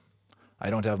I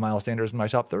don't have Miles Sanders in my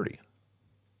top 30.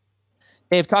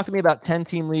 Dave, talk to me about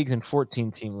 10-team leagues and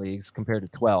 14-team leagues compared to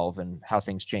 12 and how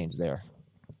things change there.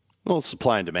 Well,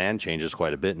 supply and demand changes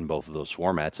quite a bit in both of those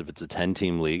formats. If it's a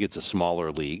 10-team league, it's a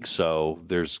smaller league, so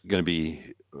there's going to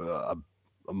be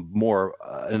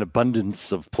an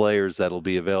abundance of players that'll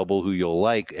be available who you'll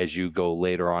like as you go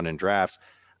later on in drafts.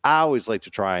 I always like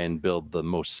to try and build the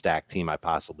most stacked team I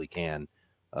possibly can.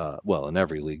 In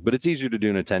every league, but it's easier to do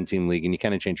in a 10-team league, and you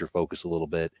kind of change your focus a little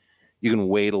bit. You can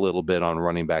wait a little bit on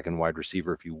running back and wide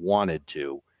receiver if you wanted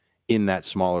to in that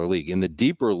smaller league. In the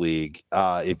deeper league,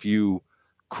 if you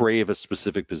crave a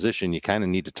specific position, you kind of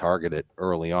need to target it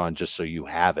early on just so you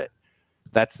have it.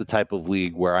 That's the type of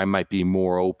league where I might be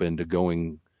more open to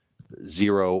going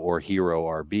 0 or hero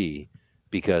RB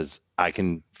because I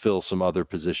can fill some other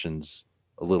positions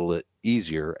a little bit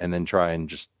easier and then try and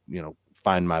just,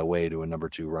 find my way to a number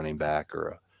 2 running back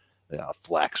or a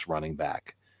flex running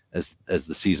back as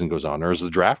the season goes on or as the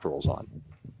draft rolls on.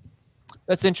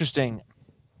 That's interesting.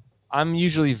 I'm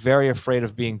usually very afraid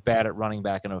of being bad at running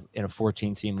back in a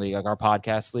 14-team league, like our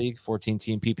podcast league,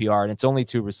 14-team PPR, and it's only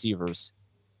 2 receivers.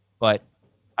 But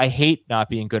I hate not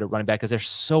being good at running back because they're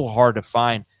so hard to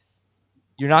find.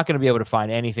 You're not going to be able to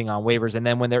find anything on waivers. And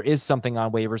then when there is something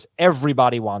on waivers,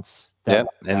 everybody wants that.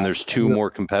 Yeah, and there's 2 more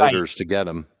competitors to get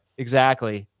them.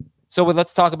 Exactly. So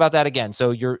let's talk about that again.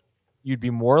 So you'd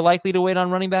be more likely to wait on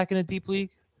running back in a deep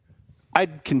league?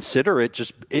 I'd consider it.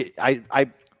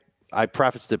 I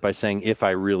prefaced it by saying if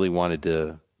I really wanted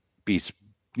to be,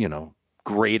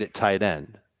 great at tight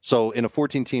end. So in a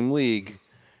 14-team league,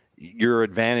 your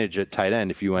advantage at tight end,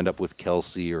 if you end up with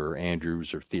Kelsey or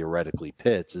Andrews or theoretically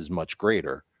Pitts, is much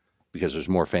greater because there's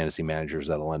more fantasy managers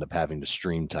that'll end up having to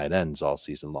stream tight ends all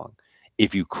season long.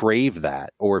 If you crave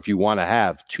that, or if you want to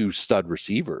have 2 stud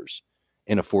receivers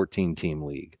in a 14-team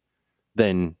league,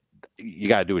 then you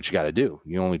got to do what you got to do.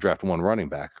 You only draft 1 running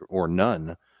back or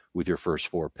none with your first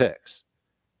 4 picks.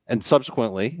 And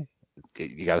subsequently,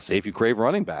 you got to say if you crave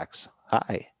running backs,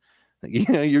 you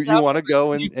want to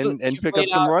go and pick up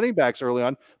some running backs early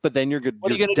on, but then you're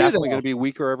definitely going to be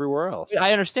weaker everywhere else.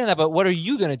 I understand that, but what are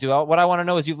you going to do? What I want to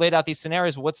know is you've laid out these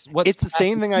scenarios. What's it's the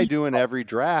same thing I do in every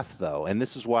draft, though, and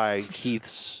this is why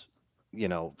Keith's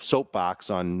soapbox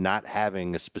on not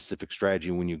having a specific strategy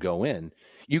when you go in.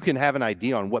 You can have an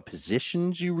idea on what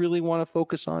positions you really want to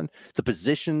focus on, the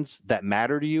positions that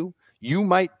matter to you. You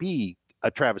might be a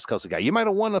Travis Kelce guy. You might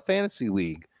have won a fantasy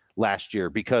league last year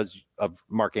because of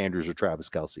Mark Andrews or Travis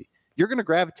Kelce. You're going to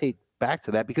gravitate back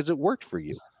to that because it worked for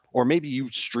you. Or maybe you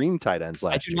streamed tight ends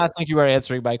last year. I do not think you are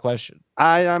answering my question.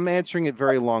 I'm answering it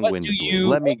very long-windedly.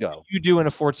 Let me go. What do you do in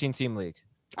a 14-team league?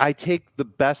 I take the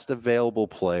best available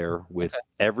player with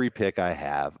every pick I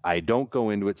have. I don't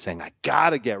go into it saying I got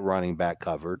to get running back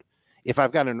covered. If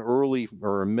I've got an early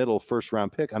or a middle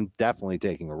first-round pick, I'm definitely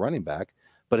taking a running back.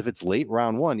 But if it's late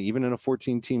round one, even in a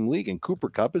 14-team league, and Cooper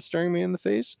Kupp is staring me in the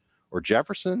face, or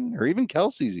Jefferson, or even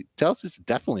Kelsey's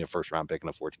definitely a first-round pick in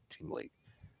a 14-team league.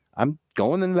 I'm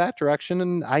going in that direction,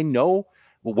 and I know,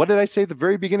 well, what did I say at the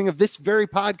very beginning of this very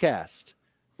podcast?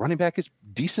 Running back is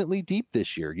decently deep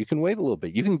this year. You can wait a little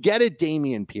bit. You can get a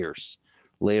Dameon Pierce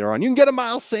later on. You can get a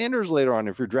Miles Sanders later on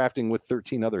if you're drafting with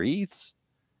 13 other Heaths.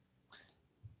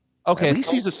 Okay, at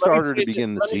least he's a starter to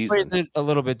begin the season. Let me phrase it a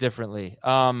little bit differently.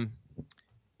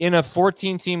 In a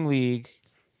 14-team league,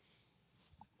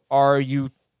 are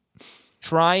you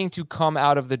trying to come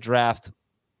out of the draft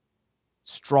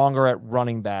stronger at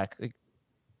running back? Like,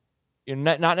 you're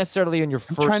not necessarily in your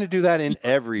first. I'm trying to do that in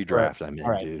every draft I'm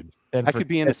in, dude. I could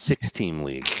be in a 6-team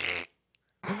league.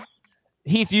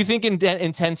 Heath, do you think in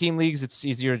 10-team leagues it's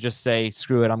easier to just say,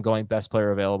 screw it, I'm going best player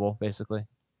available, basically?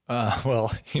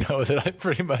 Well, you know that I'm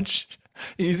pretty much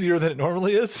easier than it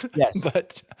normally is. Yes.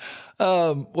 But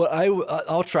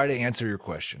I'll try to answer your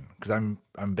question because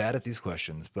I'm bad at these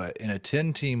questions. But in a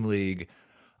 10-team league,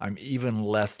 I'm even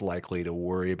less likely to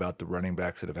worry about the running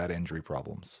backs that have had injury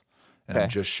problems. And I'm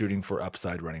just shooting for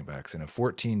upside running backs. In a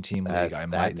 14-team league, I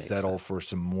might settle for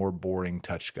some more boring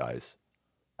touch guys.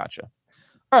 Gotcha.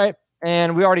 All right.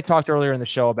 And we already talked earlier in the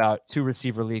show about 2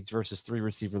 receiver leagues versus 3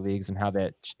 receiver leagues and how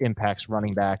that impacts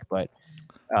running back. But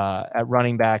at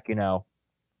running back, you know,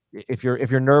 if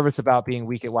you're nervous about being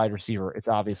weak at wide receiver, it's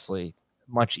obviously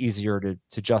much easier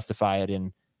to justify it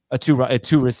in a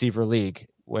 2 receiver league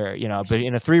where, you know, but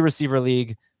in a 3 receiver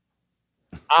league,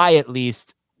 I at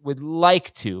least would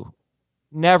like to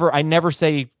I never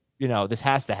say, you know, this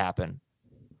has to happen.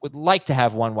 Would like to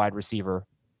have 1 wide receiver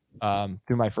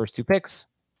through my first 2 picks.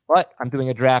 But I'm doing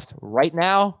a draft right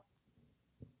now,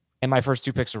 and my first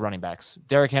 2 picks are running backs.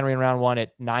 Derrick Henry in round 1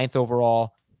 at 9th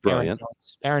overall. Brilliant.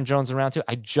 Aaron Jones in round 2.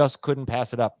 I just couldn't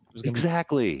pass it up.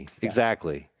 Exactly.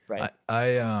 Right.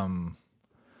 I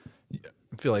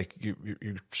feel like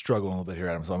you're struggling a little bit here,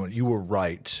 Adam. So you were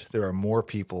right. There are more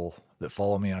people that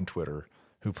follow me on Twitter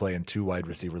who play in 2 wide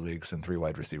receiver leagues and 3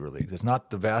 wide receiver leagues. It's not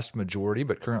the vast majority,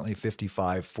 but currently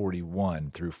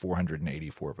 55-41 through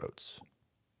 484 votes.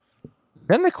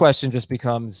 Then the question just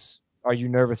becomes, are you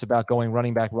nervous about going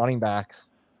running back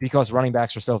because running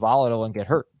backs are so volatile and get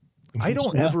hurt? I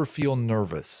don't ever feel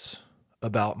nervous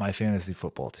about my fantasy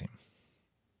football team.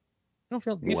 Do you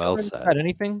feel nervous about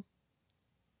anything?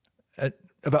 I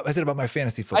said about my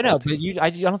fantasy football I know, team. but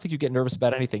I don't think you get nervous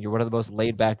about anything. You're one of the most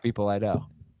laid back people I know.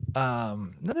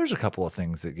 No, there's a couple of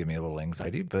things that give me a little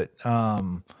anxiety, but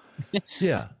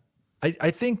yeah,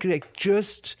 I think like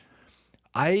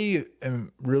I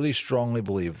am really strongly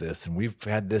believe this, and we've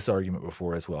had this argument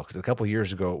before as well, because a couple of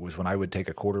years ago, it was when I would take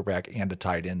a quarterback and a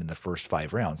tight end in the first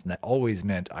 5 rounds, and that always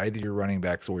meant either your running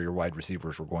backs or your wide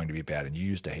receivers were going to be bad, and you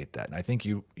used to hate that. And I think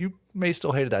you may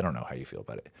still hate it. I don't know how you feel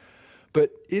about it.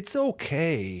 But it's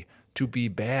okay to be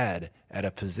bad at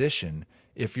a position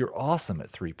if you're awesome at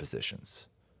 3 positions.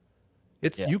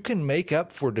 You can make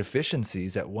up for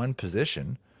deficiencies at 1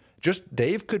 position. Just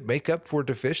Dave could make up for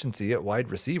deficiency at wide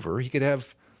receiver. He could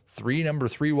have 3 number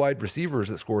 3 wide receivers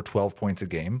that score 12 points a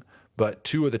game, but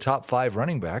 2 of the top 5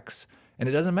 running backs, and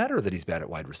it doesn't matter that he's bad at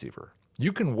wide receiver.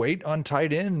 You can wait on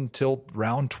tight end until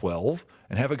round 12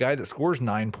 and have a guy that scores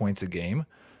 9 points a game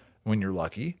when you're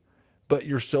lucky, but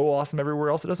you're so awesome everywhere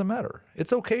else it doesn't matter.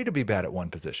 It's okay to be bad at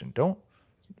 1 position.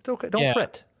 It's okay. Don't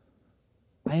fret.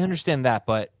 I understand that,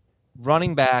 but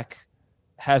running back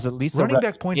has at least running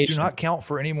back points do not count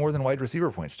for any more than wide receiver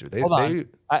points do. Hold on.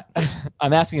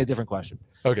 I'm asking a different question.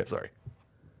 Okay, sorry.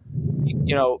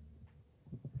 You know,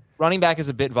 running back is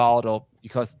a bit volatile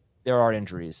because there are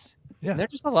injuries. Yeah, and there's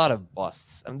just a lot of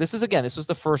busts. I mean, this was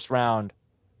the first round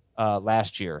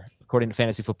last year, according to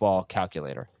Fantasy Football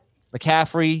Calculator.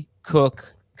 McCaffrey,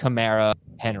 Cook, Kamara,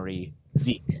 Henry,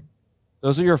 Zeke.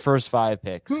 Those are your first 5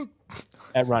 picks.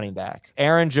 At running back.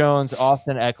 Aaron Jones,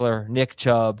 Austin Eckler, Nick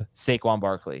Chubb, Saquon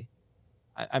Barkley.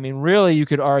 I mean, really, you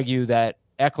could argue that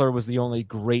Eckler was the only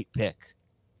great pick.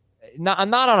 Not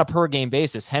on a per-game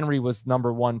basis. Henry was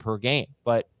number 1 per game,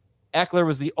 but Eckler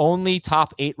was the only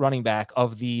top 8 running back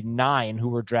of the 9 who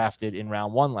were drafted in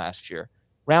round 1 last year.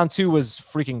 Round 2 was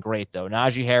freaking great, though.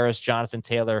 Najee Harris, Jonathan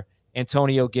Taylor,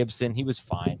 Antonio Gibson, he was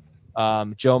fine.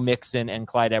 Joe Mixon and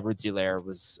Clyde Edwards-Helaire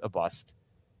was a bust.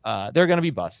 They're going to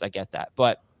be busts. I get that.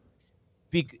 But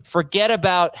Forget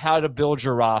about how to build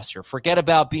your roster. Forget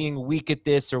about being weak at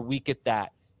this or weak at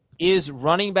that. Is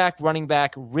running back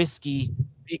risky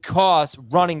because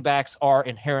running backs are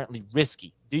inherently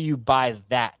risky? Do you buy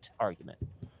that argument?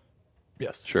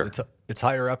 Yes, sure. It's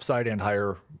higher upside and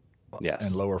higher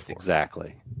and lower floor.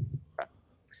 Exactly.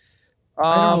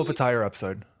 I don't know if it's higher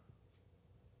upside.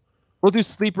 We'll do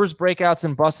sleepers, breakouts,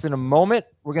 and busts in a moment.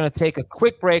 We're going to take a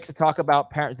quick break to talk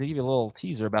about to give you a little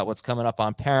teaser about what's coming up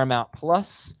on Paramount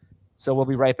Plus. So we'll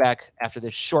be right back after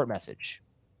this short message.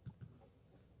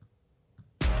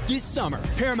 This summer,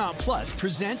 Paramount Plus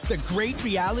presents The Great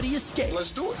Reality Escape.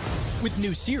 Let's do it. With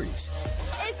new series.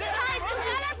 It's time to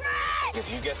celebrate!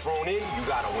 If you get thrown in, you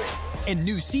gotta win. And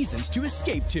new seasons to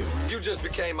escape to. You just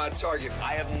became my target.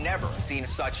 I have never seen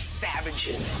such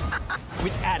savages.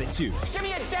 With attitudes. Give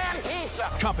me a damn pizza!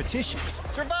 Competitions.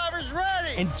 Survivor's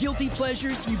ready! And guilty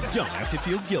pleasures you don't have to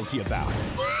feel guilty about.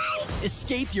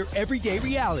 Escape your everyday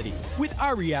reality with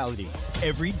our reality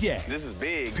every day. This is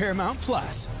big. Paramount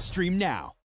Plus. Stream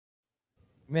now.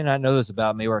 You may not know this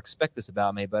about me or expect this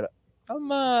about me, but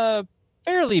I'm a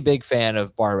fairly big fan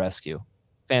of Bar Rescue.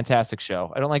 Fantastic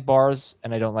show. I don't like bars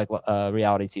and I don't like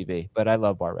reality TV, but I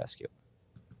love Bar Rescue.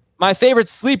 My favorite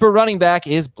sleeper running back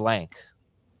is blank.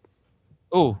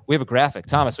 Oh, we have a graphic.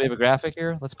 Thomas, we have a graphic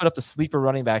here. Let's put up the sleeper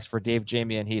running backs for Dave,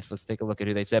 Jamie, and Heath. Let's take a look at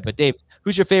who they said. But Dave,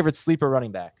 who's your favorite sleeper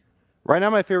running back? Right now,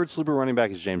 my favorite sleeper running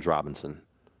back is James Robinson.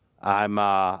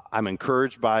 I'm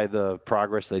encouraged by the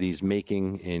progress that he's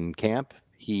making in camp.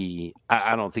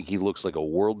 I don't think he looks like a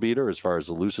world beater as far as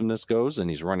elusiveness goes, and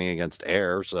he's running against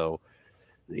air. So,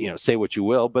 say what you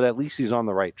will, but at least he's on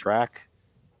the right track.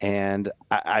 And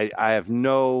I have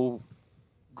no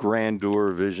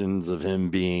grandeur visions of him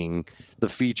being the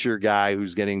feature guy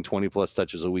who's getting 20 plus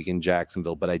touches a week in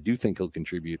Jacksonville, but I do think he'll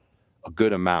contribute a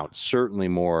good amount, certainly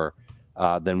more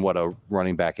than what a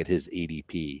running back at his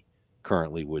ADP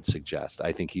currently would suggest.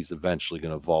 I think he's eventually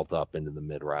going to vault up into the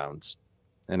mid rounds,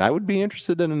 and I would be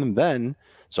interested in him then.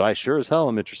 So I sure as hell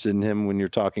am interested in him when you're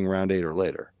talking round 8 or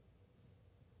later.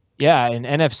 Yeah, in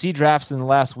NFC drafts in the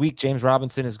last week, James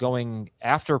Robinson is going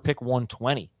after pick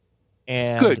 120.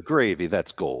 And good gravy,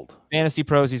 that's gold. Fantasy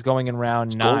Pros, he's going in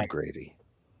round 9. Gold gravy.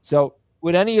 So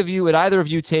would either of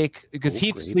you take, because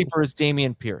Heath's sleeper is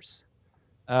Dameon Pierce,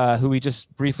 who we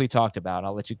just briefly talked about.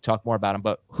 I'll let you talk more about him,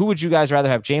 but who would you guys rather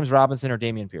have, James Robinson or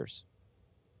Dameon Pierce?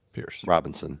 Pierce.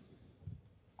 Robinson.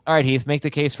 All right, Heath, make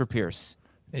the case for Pierce.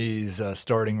 He's a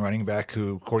starting running back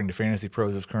who, according to Fantasy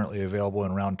Pros, is currently available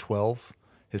in round 12.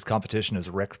 His competition is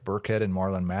Rex Burkhead and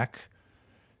Marlon Mack.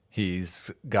 He's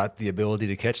got the ability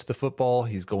to catch the football.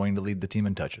 He's going to lead the team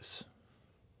in touches.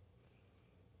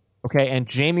 Okay, and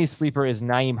Jamie's sleeper is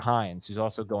Nyheim Hines, who's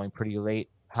also going pretty late.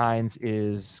 Hines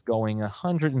is going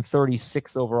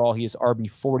 136th overall. He is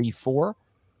RB 44.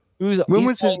 When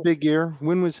was his big year?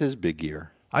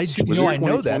 I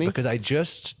know that because I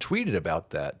just tweeted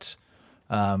about that.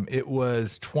 It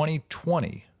was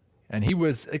 2020, and it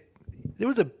was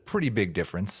a pretty big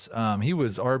difference. He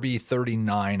was RB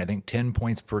 39, I think 10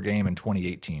 points per game in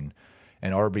 2018,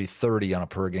 and RB 30 on a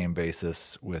per game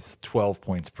basis with 12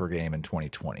 points per game in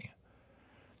 2020.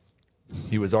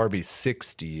 He was RB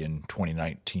 60 in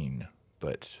 2019,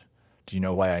 but do you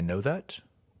know why I know that?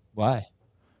 Why?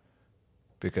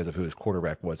 Because of who his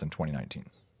quarterback was in 2019.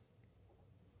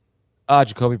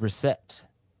 Jacoby Brissett,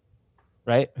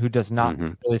 right? Who does not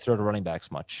really throw to running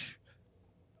backs much.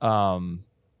 Yeah,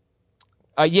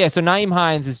 so Nyheim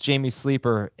Hines is Jamie's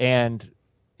sleeper, and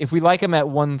if we like him at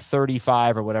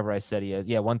 135 or whatever I said he is,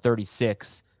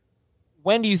 136,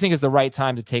 when do you think is the right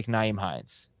time to take Nyheim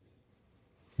Hines?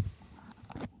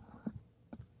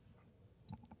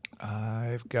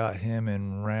 I've got him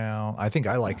in round. I think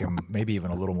I like him maybe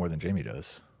even a little more than Jamie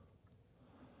does.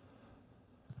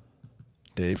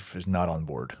 Dave is not on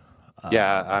board.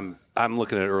 Yeah, I'm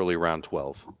looking at early round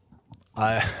 12.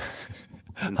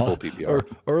 In full PPR.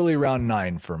 Early round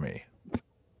 9 for me.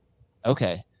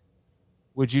 Okay.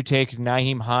 Would you take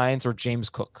Nyheim Hines or James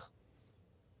Cook?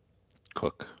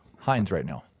 Cook. Hines right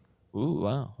now. Ooh,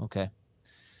 wow. Okay.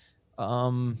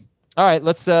 All right,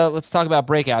 let's talk about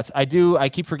breakouts. I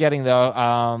keep forgetting though.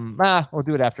 We'll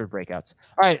do it after breakouts.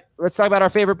 All right, let's talk about our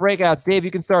favorite breakouts. Dave,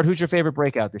 you can start. Who's your favorite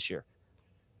breakout this year?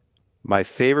 My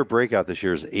favorite breakout this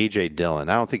year is A.J. Dillon.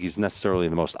 I don't think he's necessarily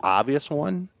the most obvious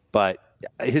one, but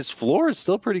his floor is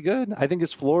still pretty good. I think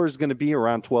his floor is going to be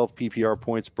around 12 PPR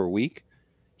points per week.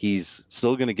 He's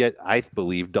still going to get, I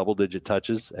believe, double-digit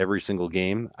touches every single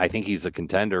game. I think he's a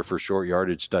contender for short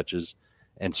yardage touches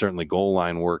and certainly goal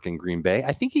line work in Green Bay.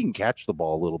 I think he can catch the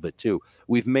ball a little bit too.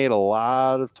 We've made a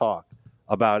lot of talk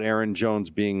about Aaron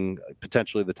Jones being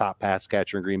potentially the top pass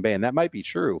catcher in Green Bay, and that might be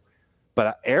true.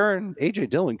 But AJ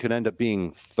Dillon could end up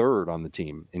being third on the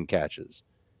team in catches.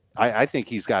 I think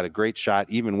he's got a great shot,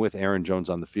 even with Aaron Jones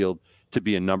on the field, to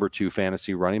be a number 2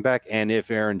 fantasy running back. And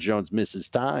if Aaron Jones misses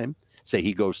time, say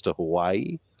he goes to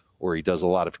Hawaii or he does a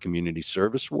lot of community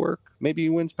service work, maybe he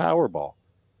wins Powerball.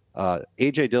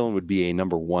 AJ Dillon would be a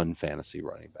number 1 fantasy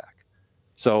running back.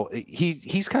 So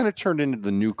he's kind of turned into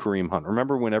the new Kareem Hunt.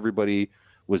 Remember when everybody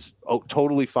was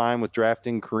totally fine with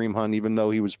drafting Kareem Hunt, even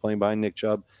though he was playing behind Nick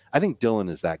Chubb? I think Dillon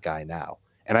is that guy now.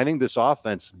 And I think this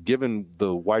offense, given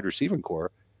the wide receiving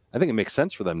core, I think it makes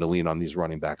sense for them to lean on these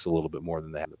running backs a little bit more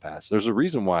than they have in the past. There's a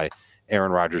reason why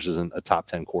Aaron Rodgers isn't a top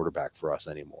 10 quarterback for us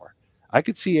anymore. I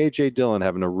could see A.J. Dillon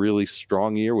having a really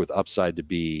strong year with upside to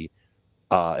be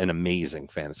an amazing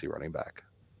fantasy running back.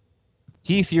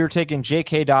 Heath, you're taking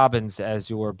J.K. Dobbins as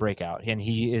your breakout, and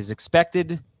he is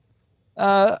expected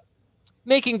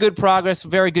making good progress.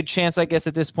 Very good chance, I guess,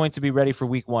 at this point to be ready for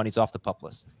week 1. He's off the PUP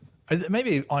list.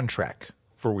 Maybe on track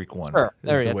for week 1 sure.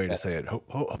 is the way to say it.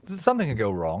 Something can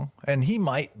go wrong, and he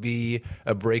might be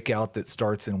a breakout that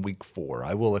starts in week 4.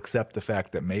 I will accept the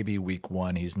fact that maybe week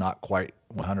 1 he's not quite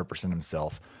 100%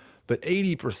 himself, but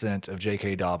 80% of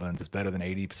J.K. Dobbins is better than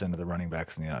 80% of the running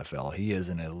backs in the NFL. He is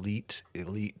an elite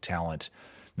talent.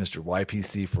 Mr.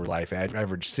 YPC for life,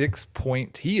 average 6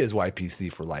 point. He is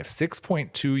YPC for life,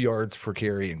 6.2 yards per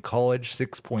carry in college,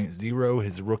 6.0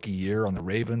 his rookie year on the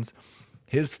Ravens.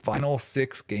 His final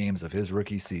 6 games of his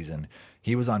rookie season,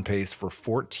 he was on pace for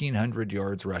 1,400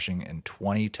 yards rushing and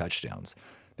 20 touchdowns.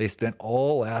 They spent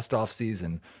all last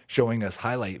offseason showing us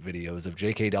highlight videos of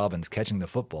J.K. Dobbins catching the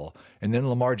football, and then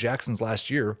Lamar Jackson's last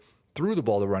year threw the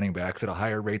ball to running backs at a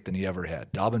higher rate than he ever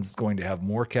had. Dobbins is going to have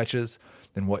more catches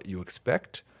than what you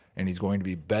expect, and he's going to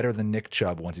be better than Nick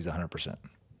Chubb once he's 100%.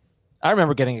 I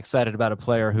remember getting excited about a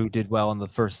player who did well in the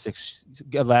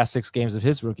last 6 games of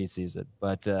his rookie season,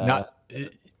 but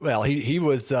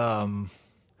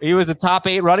he was a top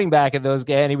 8 running back in those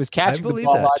games. And he was catching the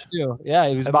ball a lot too. Yeah,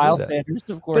 he was Miles Sanders,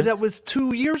 of course. But that was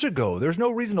 2 years ago. There's no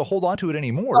reason to hold on to it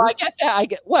anymore. Well, I get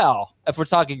that. Well, if we're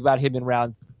talking about him in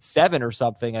round 7 or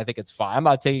something, I think it's fine. I'm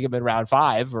not taking him in round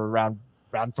 5 or round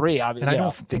 3. I mean, I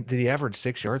don't think, did he average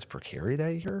 6 yards per carry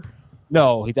that year?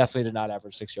 No, he definitely did not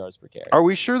average 6 yards per carry. Are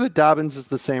we sure that Dobbins is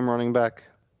the same running back?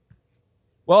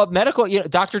 Well,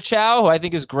 Dr. Chow, who I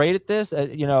think is great at this.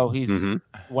 He's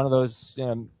one of those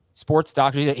sports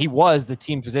doctors. He was the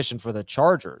team physician for the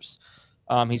Chargers.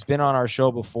 He's been on our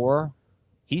show before.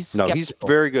 He's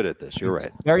very good at this. You're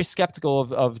right. Very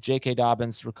skeptical of J.K.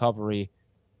 Dobbins' recovery.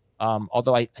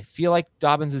 Although I feel like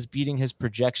Dobbins is beating his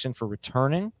projection for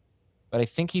returning, but I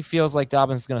think he feels like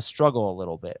Dobbins is going to struggle a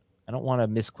little bit. I don't want to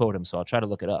misquote him, so I'll try to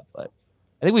look it up. But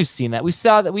I think we've seen that. We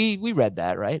saw that. We read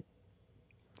that, right?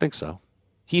 I think so.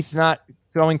 Heath not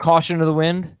throwing caution to the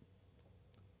wind.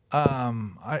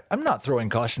 I'm not throwing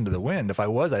caution to the wind. If I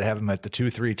was, I'd have him at the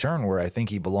 2-3 turn where I think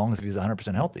he belongs if he's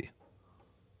 100% healthy.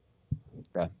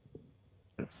 Okay.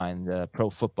 Find the Pro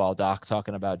Football Doc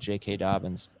talking about J.K.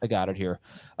 Dobbins. I got it here.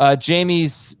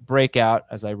 Jamie's breakout,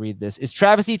 as I read this, is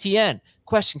Travis Etienne.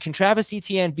 Question: can Travis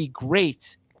Etienne be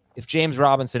great if James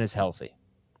Robinson is healthy?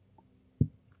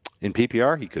 In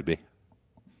PPR, he could be,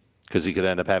 because he could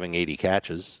end up having 80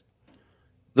 catches.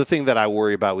 The thing that I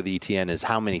worry about with Etienne is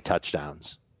how many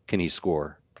touchdowns can he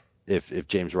score if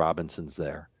James Robinson's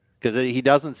there? Because he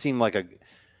doesn't seem like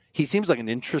he seems like an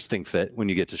interesting fit when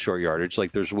you get to short yardage.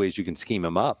 Like there's ways you can scheme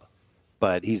him up,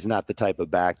 but he's not the type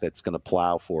of back that's going to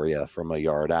plow for you from a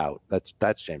yard out. That's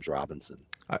James Robinson.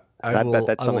 I bet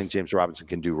that's something James Robinson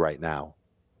can do right now.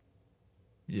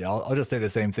 Yeah, I'll just say the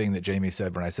same thing that Jamie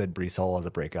said when I said Breece Hall as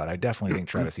a breakout. I definitely think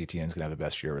Travis Etienne's going to have the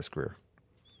best year of his career.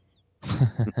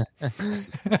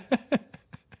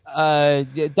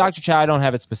 Dr. Chow, I don't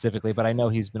have it specifically, but I know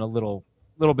he's been a little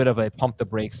bit of a pump the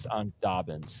brakes on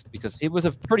Dobbins because it was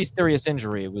a pretty serious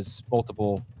injury. It was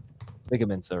multiple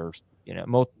ligaments or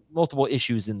multiple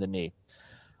issues in the knee.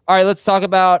 All right, let's talk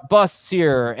about busts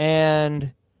here,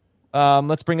 and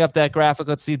let's bring up that graphic.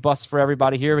 Let's see busts for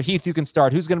everybody here. Heath, you can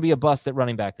start. Who's going to be a bust at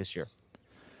running back this year?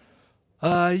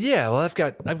 Yeah, well, I've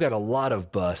got a lot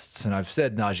of busts, and I've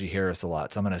said Najee Harris a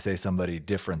lot, so I'm going to say somebody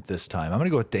different this time. I'm going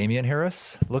to go with Damian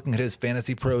Harris. Looking at his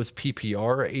Fantasy Pros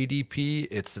PPR ADP,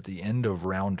 it's at the end of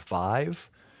round 5.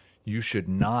 You should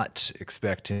not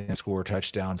expect him to score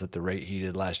touchdowns at the rate he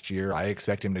did last year. I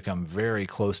expect him to come very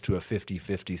close to a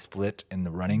 50-50 split in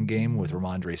the running game with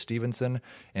Ramondre Stevenson,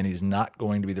 and he's not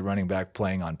going to be the running back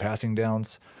playing on passing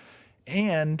downs.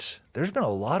 And there's been a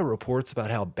lot of reports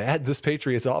about how bad this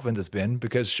Patriots offense has been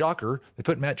because, shocker, they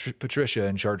put Matt Patricia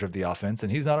in charge of the offense,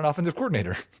 and he's not an offensive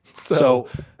coordinator. So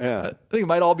yeah. I think it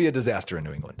might all be a disaster in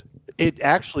New England. It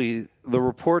actually, the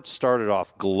reports started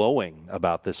off glowing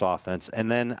about this offense,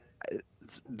 and then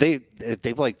they've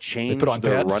like changed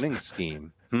their running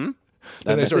scheme. Then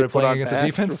they started playing against the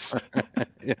defense.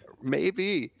 Yeah,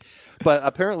 maybe. But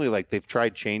apparently, like, they've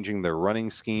tried changing their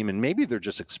running scheme, and maybe they're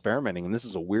just experimenting, and this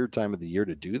is a weird time of the year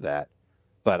to do that.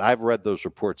 But I've read those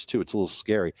reports, too. It's a little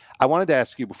scary. I wanted to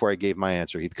ask you before I gave my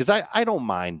answer, Heath, because I don't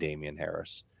mind Damian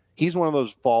Harris. He's one of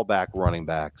those fallback running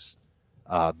backs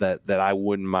that I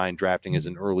wouldn't mind drafting as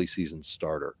an early season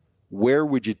starter. Where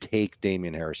would you take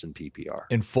Damian Harris in PPR?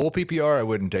 In full PPR, I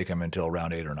wouldn't take him until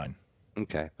round 8 or 9.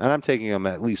 Okay. And I'm taking him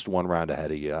at least one round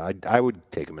ahead of you. I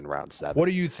would take him in round 7. What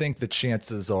do you think the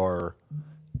chances are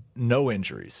no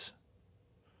injuries?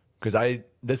 Because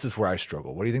this is where I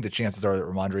struggle. What do you think the chances are that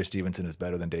Ramondre Stevenson is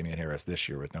better than Damian Harris this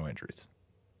year with no injuries?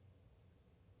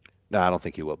 No, I don't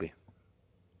think he will be.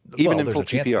 Even in full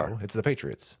PPR. It's the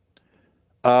Patriots.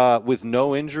 With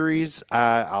no injuries,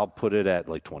 I'll put it at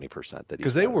like 20%.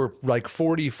 Because they were like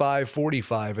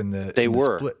 45-45 in the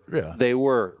split. Yeah. They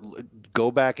were. Go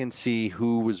back and see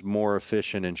who was more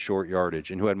efficient in short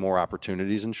yardage and who had more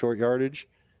opportunities in short yardage,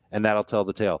 and that'll tell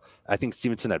the tale. I think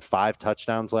Stevenson had 5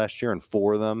 touchdowns last year, and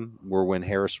 4 of them were when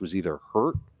Harris was either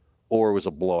hurt or it was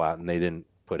a blowout, and they didn't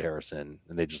put Harris in,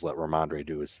 and they just let Ramondre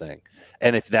do his thing.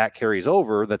 And if that carries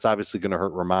over, that's obviously going to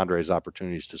hurt Ramondre's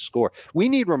opportunities to score. We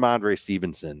need Ramondre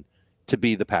Stevenson to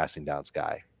be the passing downs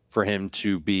guy, for him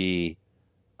to be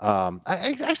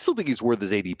I still think he's worth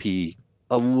his ADP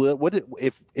a little.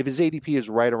 If his ADP is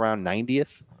right around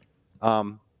 90th,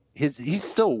 he's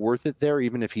still worth it there,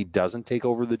 even if he doesn't take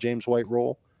over the James White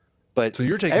role. But so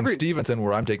you're taking Stevenson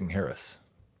where I'm taking Harris.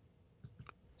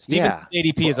 Stevenson's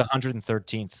ADP is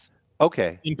 113th.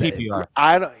 Okay. In PPR.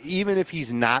 Even if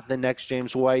he's not the next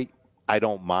James White, I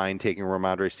don't mind taking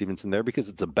Ramondre Stevenson there because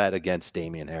it's a bet against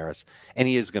Damian Harris, and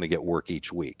he is going to get work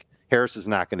each week. Harris is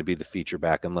not going to be the feature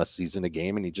back unless he's in a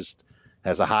game and he just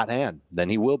has a hot hand. Then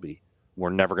he will be. We're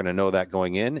never going to know that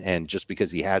going in, and just because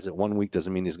he has it one week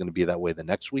doesn't mean he's going to be that way the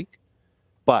next week.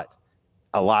 But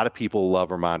a lot of people love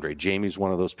Ramondre. Jamie's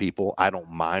one of those people. I don't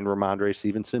mind Ramondre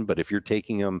Stevenson, but if you're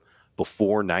taking him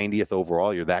before 90th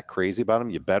overall, you're that crazy about him,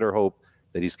 you better hope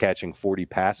that he's catching 40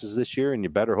 passes this year, and you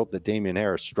better hope that Damian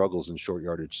Harris struggles in short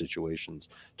yardage situations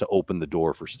to open the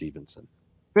door for Stevenson.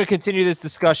 We're going to continue this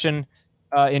discussion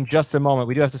in just a moment.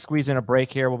 We do have to squeeze in a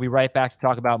break here. We'll be right back to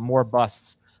talk about more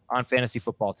busts on fantasy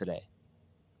football today.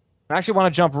 I actually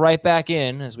want to jump right back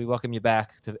in as we welcome you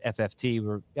back to FFT.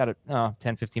 We've got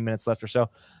 10, 15 minutes left or so.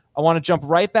 I want to jump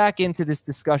right back into this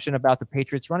discussion about the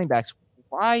Patriots running backs.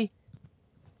 Why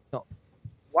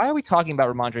are we talking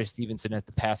about Ramondre Stevenson as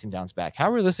the passing downs back?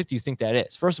 How realistic do you think that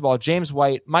is? First of all, James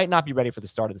White might not be ready for the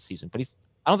start of the season, but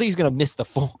I don't think he's going to miss the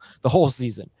whole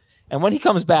season. And when he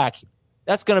comes back,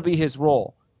 that's going to be his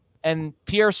role. And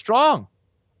Pierre Strong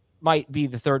might be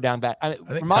the third down back. I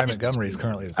think Ty Montgomery is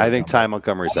currently the third I think Ty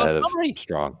Montgomery's ahead of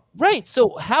Strong. Right.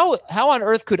 So how on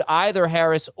earth could either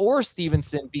Harris or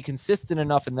Stevenson be consistent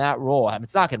enough in that role? I mean,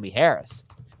 it's not going to be Harris.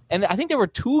 And I think there were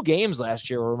 2 games last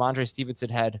year where Ramondre Stevenson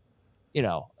had,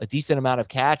 a decent amount of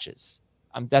catches.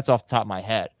 That's off the top of my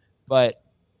head. But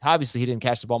obviously he didn't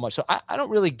catch the ball much. So I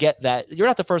don't really get that. You're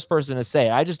not the first person to say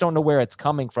it. I just don't know where it's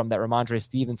coming from that Ramondre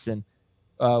Stevenson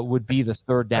would be the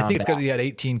third down. I think it's because he had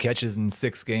 18 catches in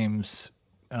 6 games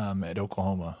at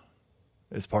Oklahoma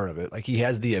is part of it. Like, he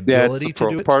has the ability to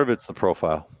do it. Part of it's the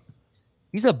profile.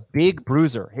 He's a big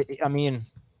bruiser. I mean,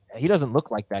 he doesn't look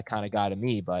like that kind of guy to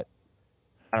me, but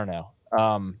I don't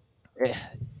know.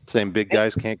 Saying big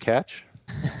guys can't catch?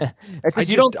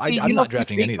 I'm not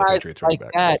drafting any of the Patriots running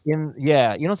backs.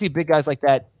 You don't see big guys like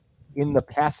that in the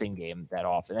passing game that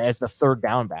often as the third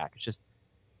down back. It just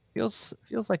feels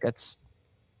like that's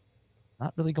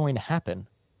not really going to happen.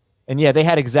 And yeah, they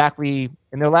had exactly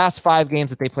in their last 5 games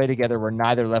that they played together where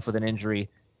neither left with an injury.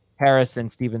 Harris and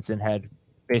Stevenson had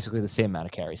basically the same amount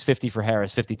of carries, 50 for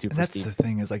Harris, 52 for Stevenson. That's the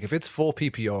thing is, like, if it's full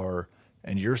PPR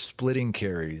and you're splitting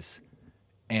carries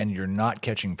and you're not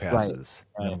catching passes,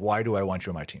 then why do I want you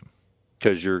on my team?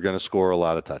 Because you're going to score a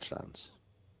lot of touchdowns.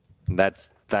 That's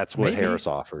what Harris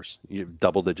offers. You have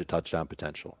double-digit touchdown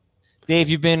potential. Dave,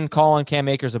 you've been calling Cam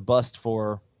Akers a bust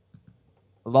for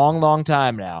a long, long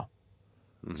time now.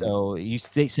 Mm-hmm. So you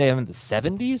say him in the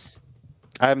 70s?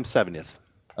 I'm 70th.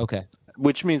 Okay.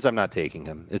 Which means I'm not taking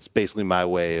him. It's basically my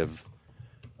way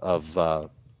of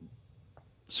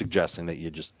suggesting that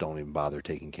you just don't even bother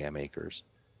taking Cam Akers.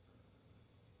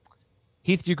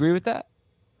 Heath, do you agree with that?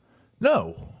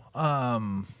 No.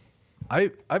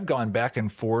 I've gone back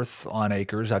and forth on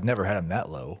Akers. I've never had him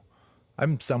that low.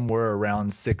 I'm somewhere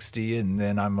around 60, and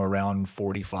then I'm around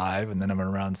 45, and then I'm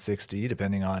around 60,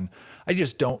 depending on. I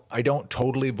don't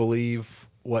totally believe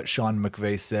what Sean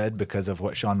McVay said because of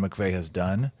what Sean McVay has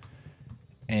done.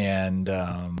 And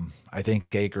I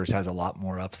think Akers has a lot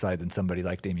more upside than somebody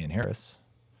like Damian Harris.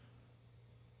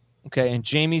 Okay, and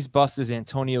Jamie's bust is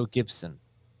Antonio Gibson.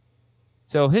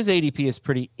 So his ADP is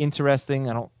pretty interesting.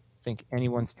 I don't think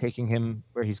anyone's taking him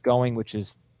where he's going, which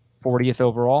is 40th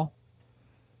overall.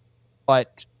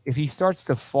 But if he starts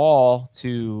to fall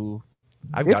to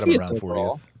I've got him around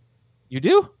overall, 40th. You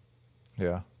do?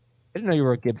 Yeah. I didn't know you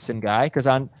were a Gibson guy because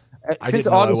I since didn't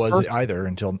know August I was 1st, either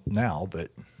until now, but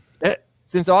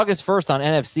since August 1st on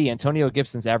NFC, Antonio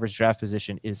Gibson's average draft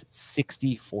position is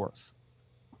 64th.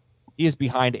 He is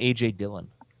behind A.J. Dillon.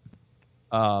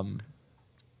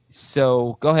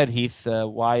 So go ahead, Heath.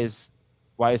 Why is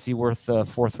he worth a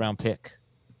 4th-round pick?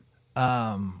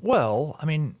 Well, I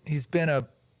mean, he's been a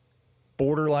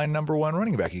borderline number 1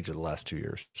 running back each of the last 2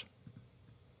 years.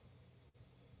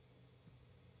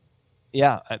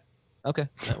 Yeah. Okay,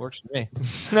 that works for me.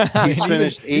 He's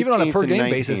finished even on a per game 19th.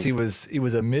 basis, he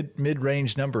was a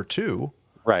mid-range number 2.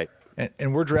 Right.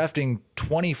 And we're drafting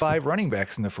 25 running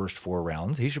backs in the first 4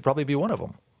 rounds. He should probably be one of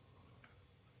them.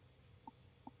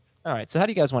 All right. So how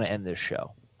do you guys want to end this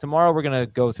show? Tomorrow we're going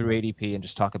to go through ADP and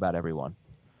just talk about everyone.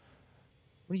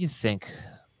 What do you think?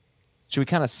 Should we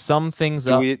kind of sum things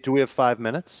up? Do we have 5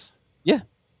 minutes? Yeah.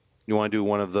 You want to do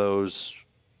one of those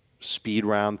speed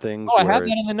round things? Oh, I have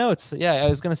that in the notes. Yeah, I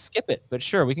was going to skip it, but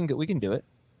sure, we can do it.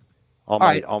 All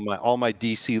my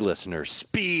DC listeners,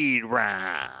 speed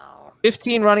round.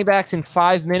 15 running backs in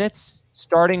 5 minutes,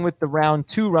 starting with the round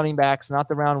 2 running backs, not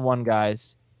the round 1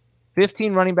 guys.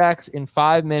 15 running backs in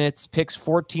 5 minutes, picks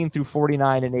 14 through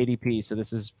 49 in ADP. So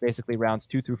this is basically rounds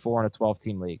 2 through 4 in a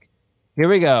 12-team league. Here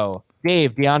we go.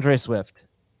 Dave, DeAndre Swift.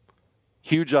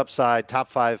 Huge upside, top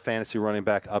 5 fantasy running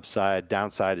back upside.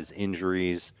 Downside is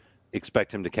injuries.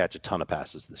 Expect him to catch a ton of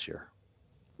passes this year.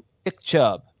 Nick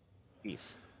Chubb.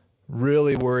 Heath.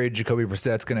 Really worried Jacoby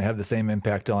Brissett's going to have the same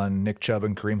impact on Nick Chubb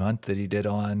and Kareem Hunt that he did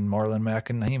on Marlon Mack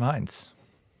and Naheem Hines.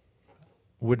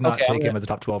 Would not take him as a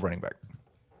top 12 running back.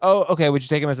 Oh, okay. Would you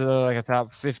take him as a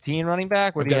top 15 running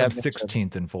back? What do you have?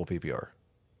 16th in full PPR.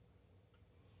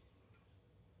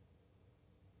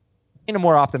 In a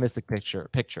more optimistic picture,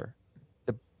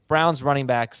 the Browns running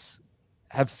backs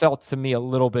have felt to me a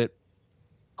little bit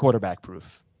quarterback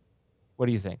proof. What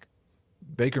do you think?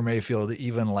 Baker Mayfield,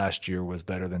 even last year, was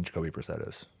better than Jacoby Brissett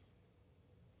is.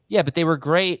 Yeah, but they were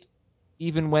great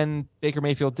even when Baker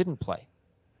Mayfield didn't play.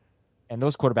 And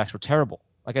those quarterbacks were terrible.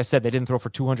 Like I said, they didn't throw for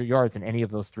 200 yards in any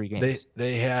of those 3 games.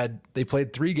 They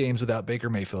played 3 games without Baker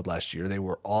Mayfield last year. They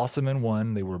were awesome in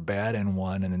one, they were bad in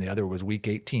one, and then the other was week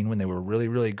 18 when they were really,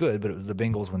 really good, but it was the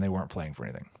Bengals when they weren't playing for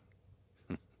anything.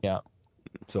 Yeah.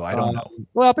 So I don't know.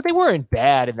 Well, but they weren't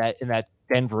bad in that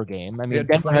Denver game. I mean, he had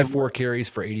Denver 24 carries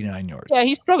for 89 yards. Yeah,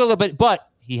 he struggled a little bit, but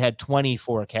he had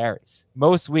 24 carries.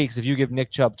 Most weeks, if you give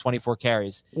Nick Chubb 24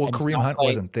 carries. Well, Kareem Hunt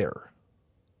wasn't there.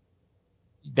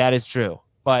 That is true.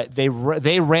 But they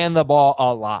ran the ball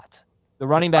a lot. The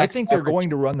running backs. I think they're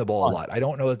going to run the ball a lot. I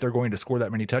don't know that they're going to score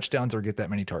that many touchdowns or get that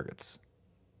many targets.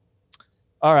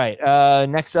 All right.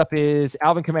 Next up is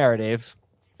Alvin Kamara, Dave.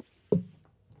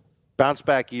 Bounce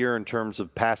back year in terms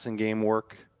of passing game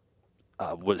work.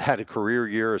 Had a career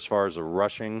year as far as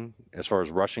rushing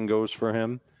goes for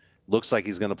him. Looks like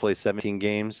he's going to play 17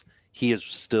 games. He is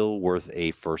still worth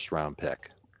a 1st-round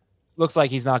pick. Looks like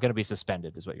he's not going to be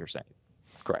suspended, is what you're saying.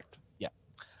 Correct. Yeah.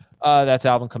 That's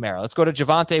Alvin Kamara. Let's go to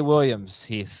Javonte Williams,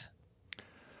 Heath.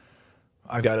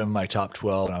 I've got him in my top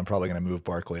 12, and I'm probably going to move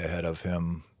Barkley ahead of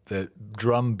him. The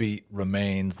drumbeat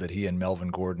remains that he and Melvin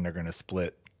Gordon are going to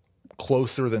split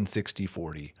closer than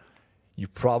 60-40. You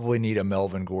probably need a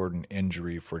Melvin Gordon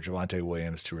injury for Javonte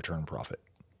Williams to return profit.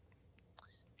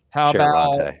 How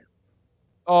about?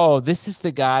 Oh, this is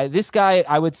the guy. This guy,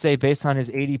 I would say, based on his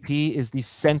ADP, is the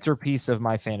centerpiece of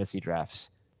my fantasy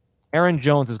drafts. Aaron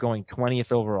Jones is going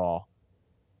 20th overall,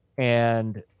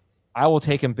 and I will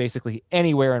take him basically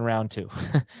anywhere in round 2.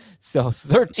 So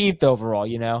 13th overall,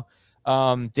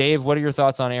 Dave, what are your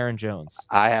thoughts on Aaron Jones?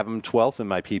 I have him 12th in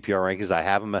my PPR rankings. I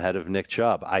have him ahead of Nick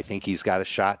Chubb. I think he's got a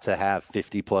shot to have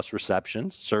 50-plus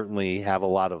receptions, certainly have a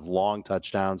lot of long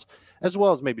touchdowns, as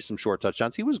well as maybe some short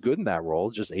touchdowns. He was good in that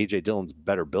role, just A.J. Dillon's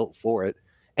better built for it.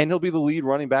 And he'll be the lead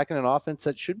running back in an offense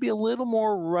that should be a little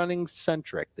more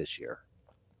running-centric this year.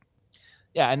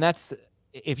 Yeah, and that's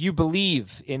if you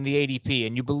believe in the ADP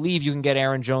and you believe you can get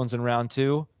Aaron Jones in round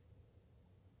 2,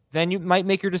 then you might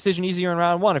make your decision easier in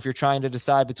round 1 if you're trying to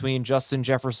decide between Justin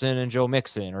Jefferson and Joe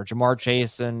Mixon or Jamar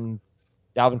Chase and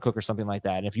Dalvin Cook or something like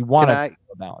that. And if you want to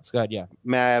balance, go ahead, yeah.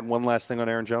 May I add one last thing on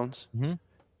Aaron Jones? Mm-hmm.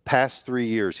 past 3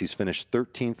 years, he's finished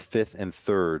 13th, 5th, and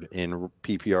 3rd in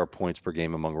PPR points per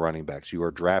game among running backs. You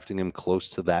are drafting him close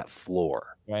to that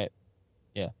floor. Right.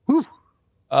 Yeah.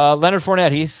 Leonard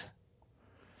Fournette, Heath.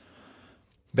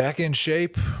 Back in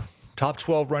shape. Top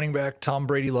 12 running back. Tom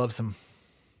Brady loves him.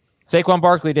 Saquon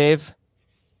Barkley, Dave.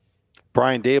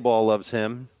 Brian Daboll loves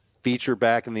him. Feature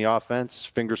back in the offense.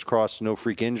 Fingers crossed, no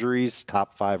freak injuries.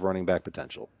 Top 5 running back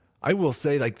potential. I will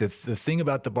say, like, the thing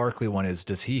about the Barkley one is,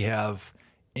 does he have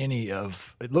any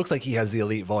of, it looks like he has the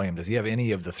elite volume. Does he have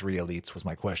any of the 3 elites was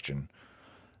my question.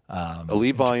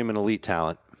 Elite volume and elite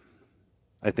talent.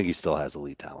 I think he still has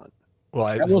elite talent.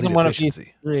 Well, That wasn't one of these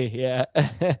 3. Yeah.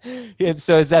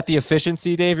 So is that the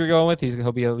efficiency, Dave, you're going with?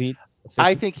 He'll be elite efficiency?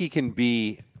 I think he can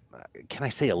be, can I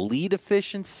say elite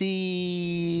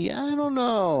efficiency? I don't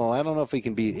know. I don't know if he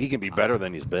can be better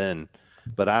than he's been,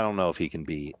 but I don't know if he can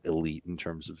be elite in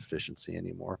terms of efficiency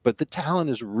anymore. But the talent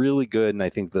is really good, and I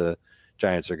think the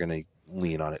Giants are going to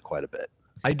lean on it quite a bit.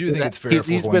 I do think it's fair.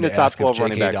 He's been a top 12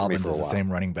 running back for me for a while. The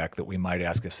same running back that we might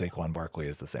ask if Saquon Barkley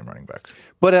is the same running back.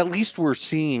 But at least we're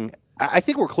seeing, I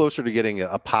think we're closer to getting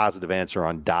a positive answer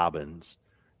on Dobbins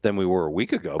than we were a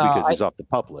week ago because he's off the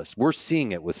PUP list. We're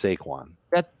seeing it with Saquon.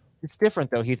 It's different,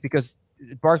 though, Heath, because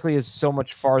Barkley is so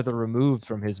much farther removed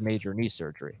from his major knee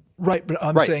surgery. Right, but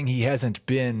I'm saying he hasn't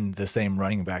been the same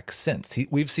running back since.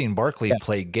 We've seen Barkley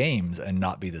play games and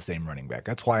not be the same running back.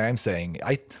 That's why I'm saying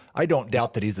I don't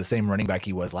doubt that he's the same running back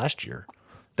he was last year.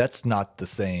 That's not the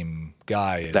same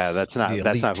guy. That's not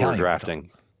who we're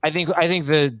drafting. I think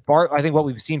what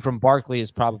we've seen from Barkley is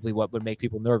probably what would make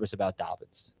people nervous about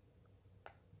Dobbins.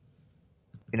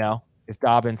 You know, if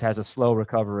Dobbins has a slow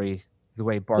recovery, the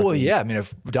way Barkley. Well, yeah, I mean,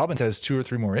 if Dobbins has 2 or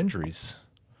 3 more injuries,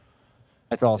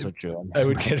 that's also true. I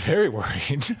would get very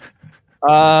worried.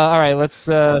 All right, let's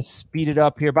speed it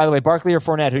up here. By the way, Barkley or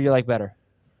Fournette, who do you like better?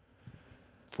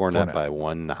 Fournette by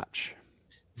 1 notch.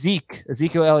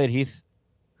 Ezekiel Elliott, Heath.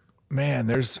 Man,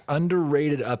 there's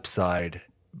underrated upside,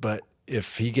 but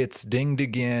if he gets dinged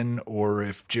again, or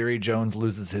if Jerry Jones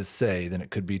loses his say, then it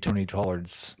could be Tony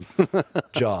Pollard's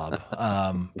job.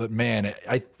 But man,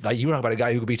 you talk about a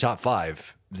guy who could be top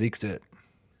 5. Zeke's it.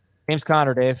 James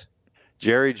Conner, Dave.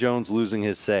 Jerry Jones losing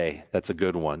his say. That's a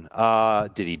good one.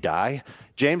 Did he die?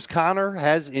 James Conner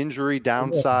has injury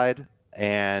downside,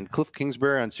 and Cliff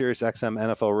Kingsbury on Sirius XM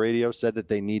NFL Radio said that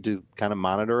they need to kind of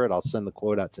monitor it. I'll send the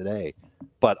quote out today.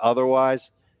 But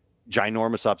otherwise,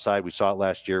 ginormous upside. We saw it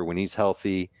last year. When he's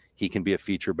healthy, he can be a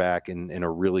feature back in a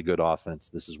really good offense.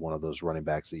 This is one of those running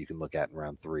backs that you can look at in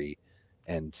round 3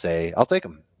 and say, I'll take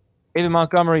him. David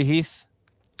Montgomery, Heath.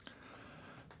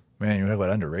 Man, you're talking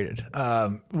about underrated.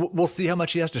 We'll see how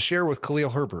much he has to share with Khalil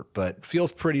Herbert, but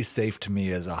feels pretty safe to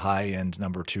me as a high-end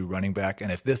number 2 running back.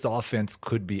 And if this offense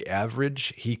could be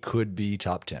average, he could be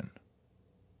top 10.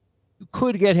 You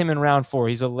could get him in round 4.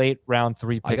 He's a late round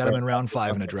 3 pick. I got him in round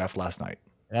 5 in a draft last night.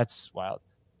 That's wild.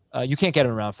 You can't get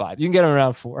him in round 5. You can get him in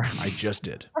round 4. I just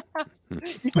did.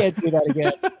 You can't do that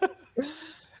again.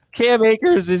 Cam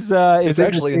Akers is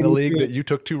actually in the league that you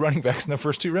took 2 running backs in the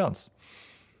first 2 rounds.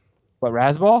 What,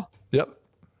 Rasball? Yep.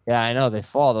 Yeah, I know. They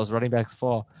fall. Those running backs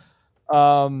fall.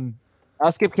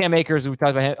 I'll skip Cam Akers. We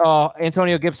talked about him. Oh,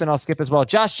 Antonio Gibson, I'll skip as well.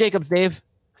 Josh Jacobs, Dave.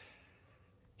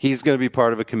 He's going to be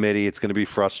part of a committee. It's going to be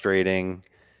frustrating.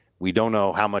 We don't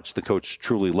know how much the coach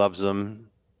truly loves him.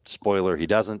 Spoiler, he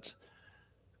doesn't.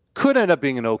 Could end up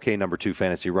being an okay number 2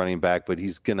 fantasy running back, but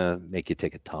he's going to make you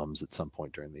take a Tums at some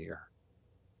point during the year.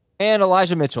 And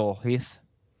Elijah Mitchell, Heath.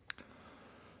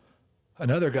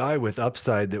 Another guy with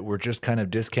upside that we're just kind of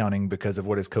discounting because of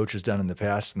what his coach has done in the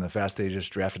past and the fact they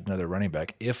just drafted another running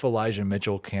back. If Elijah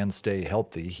Mitchell can stay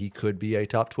healthy, he could be a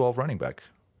top 12 running back.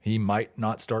 He might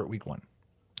not start week 1.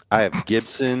 I have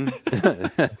Gibson.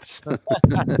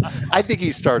 I think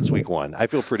he starts week 1. I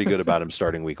feel pretty good about him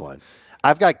starting week 1.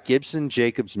 I've got Gibson,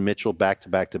 Jacobs, Mitchell back to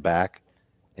back to back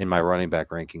in my running back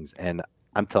rankings. And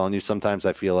I'm telling you, sometimes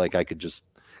I feel like I could just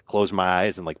close my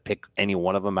eyes and like pick any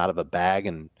one of them out of a bag,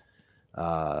 and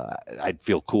I'd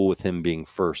feel cool with him being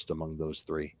first among those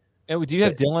 3. And do you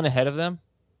have Dylan ahead of them?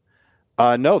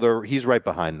 No, he's right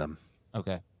behind them.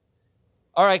 Okay.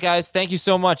 All right, guys. Thank you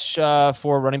so much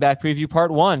for Running Back Preview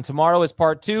Part 1. Tomorrow is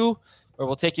Part 2, where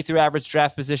we'll take you through average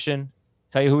draft position,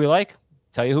 tell you who we like,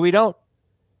 tell you who we don't.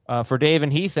 For Dave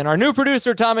and Heath and our new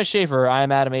producer, Thomas Schaefer, I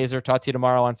am Adam Azer. Talk to you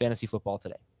tomorrow on Fantasy Football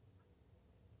Today.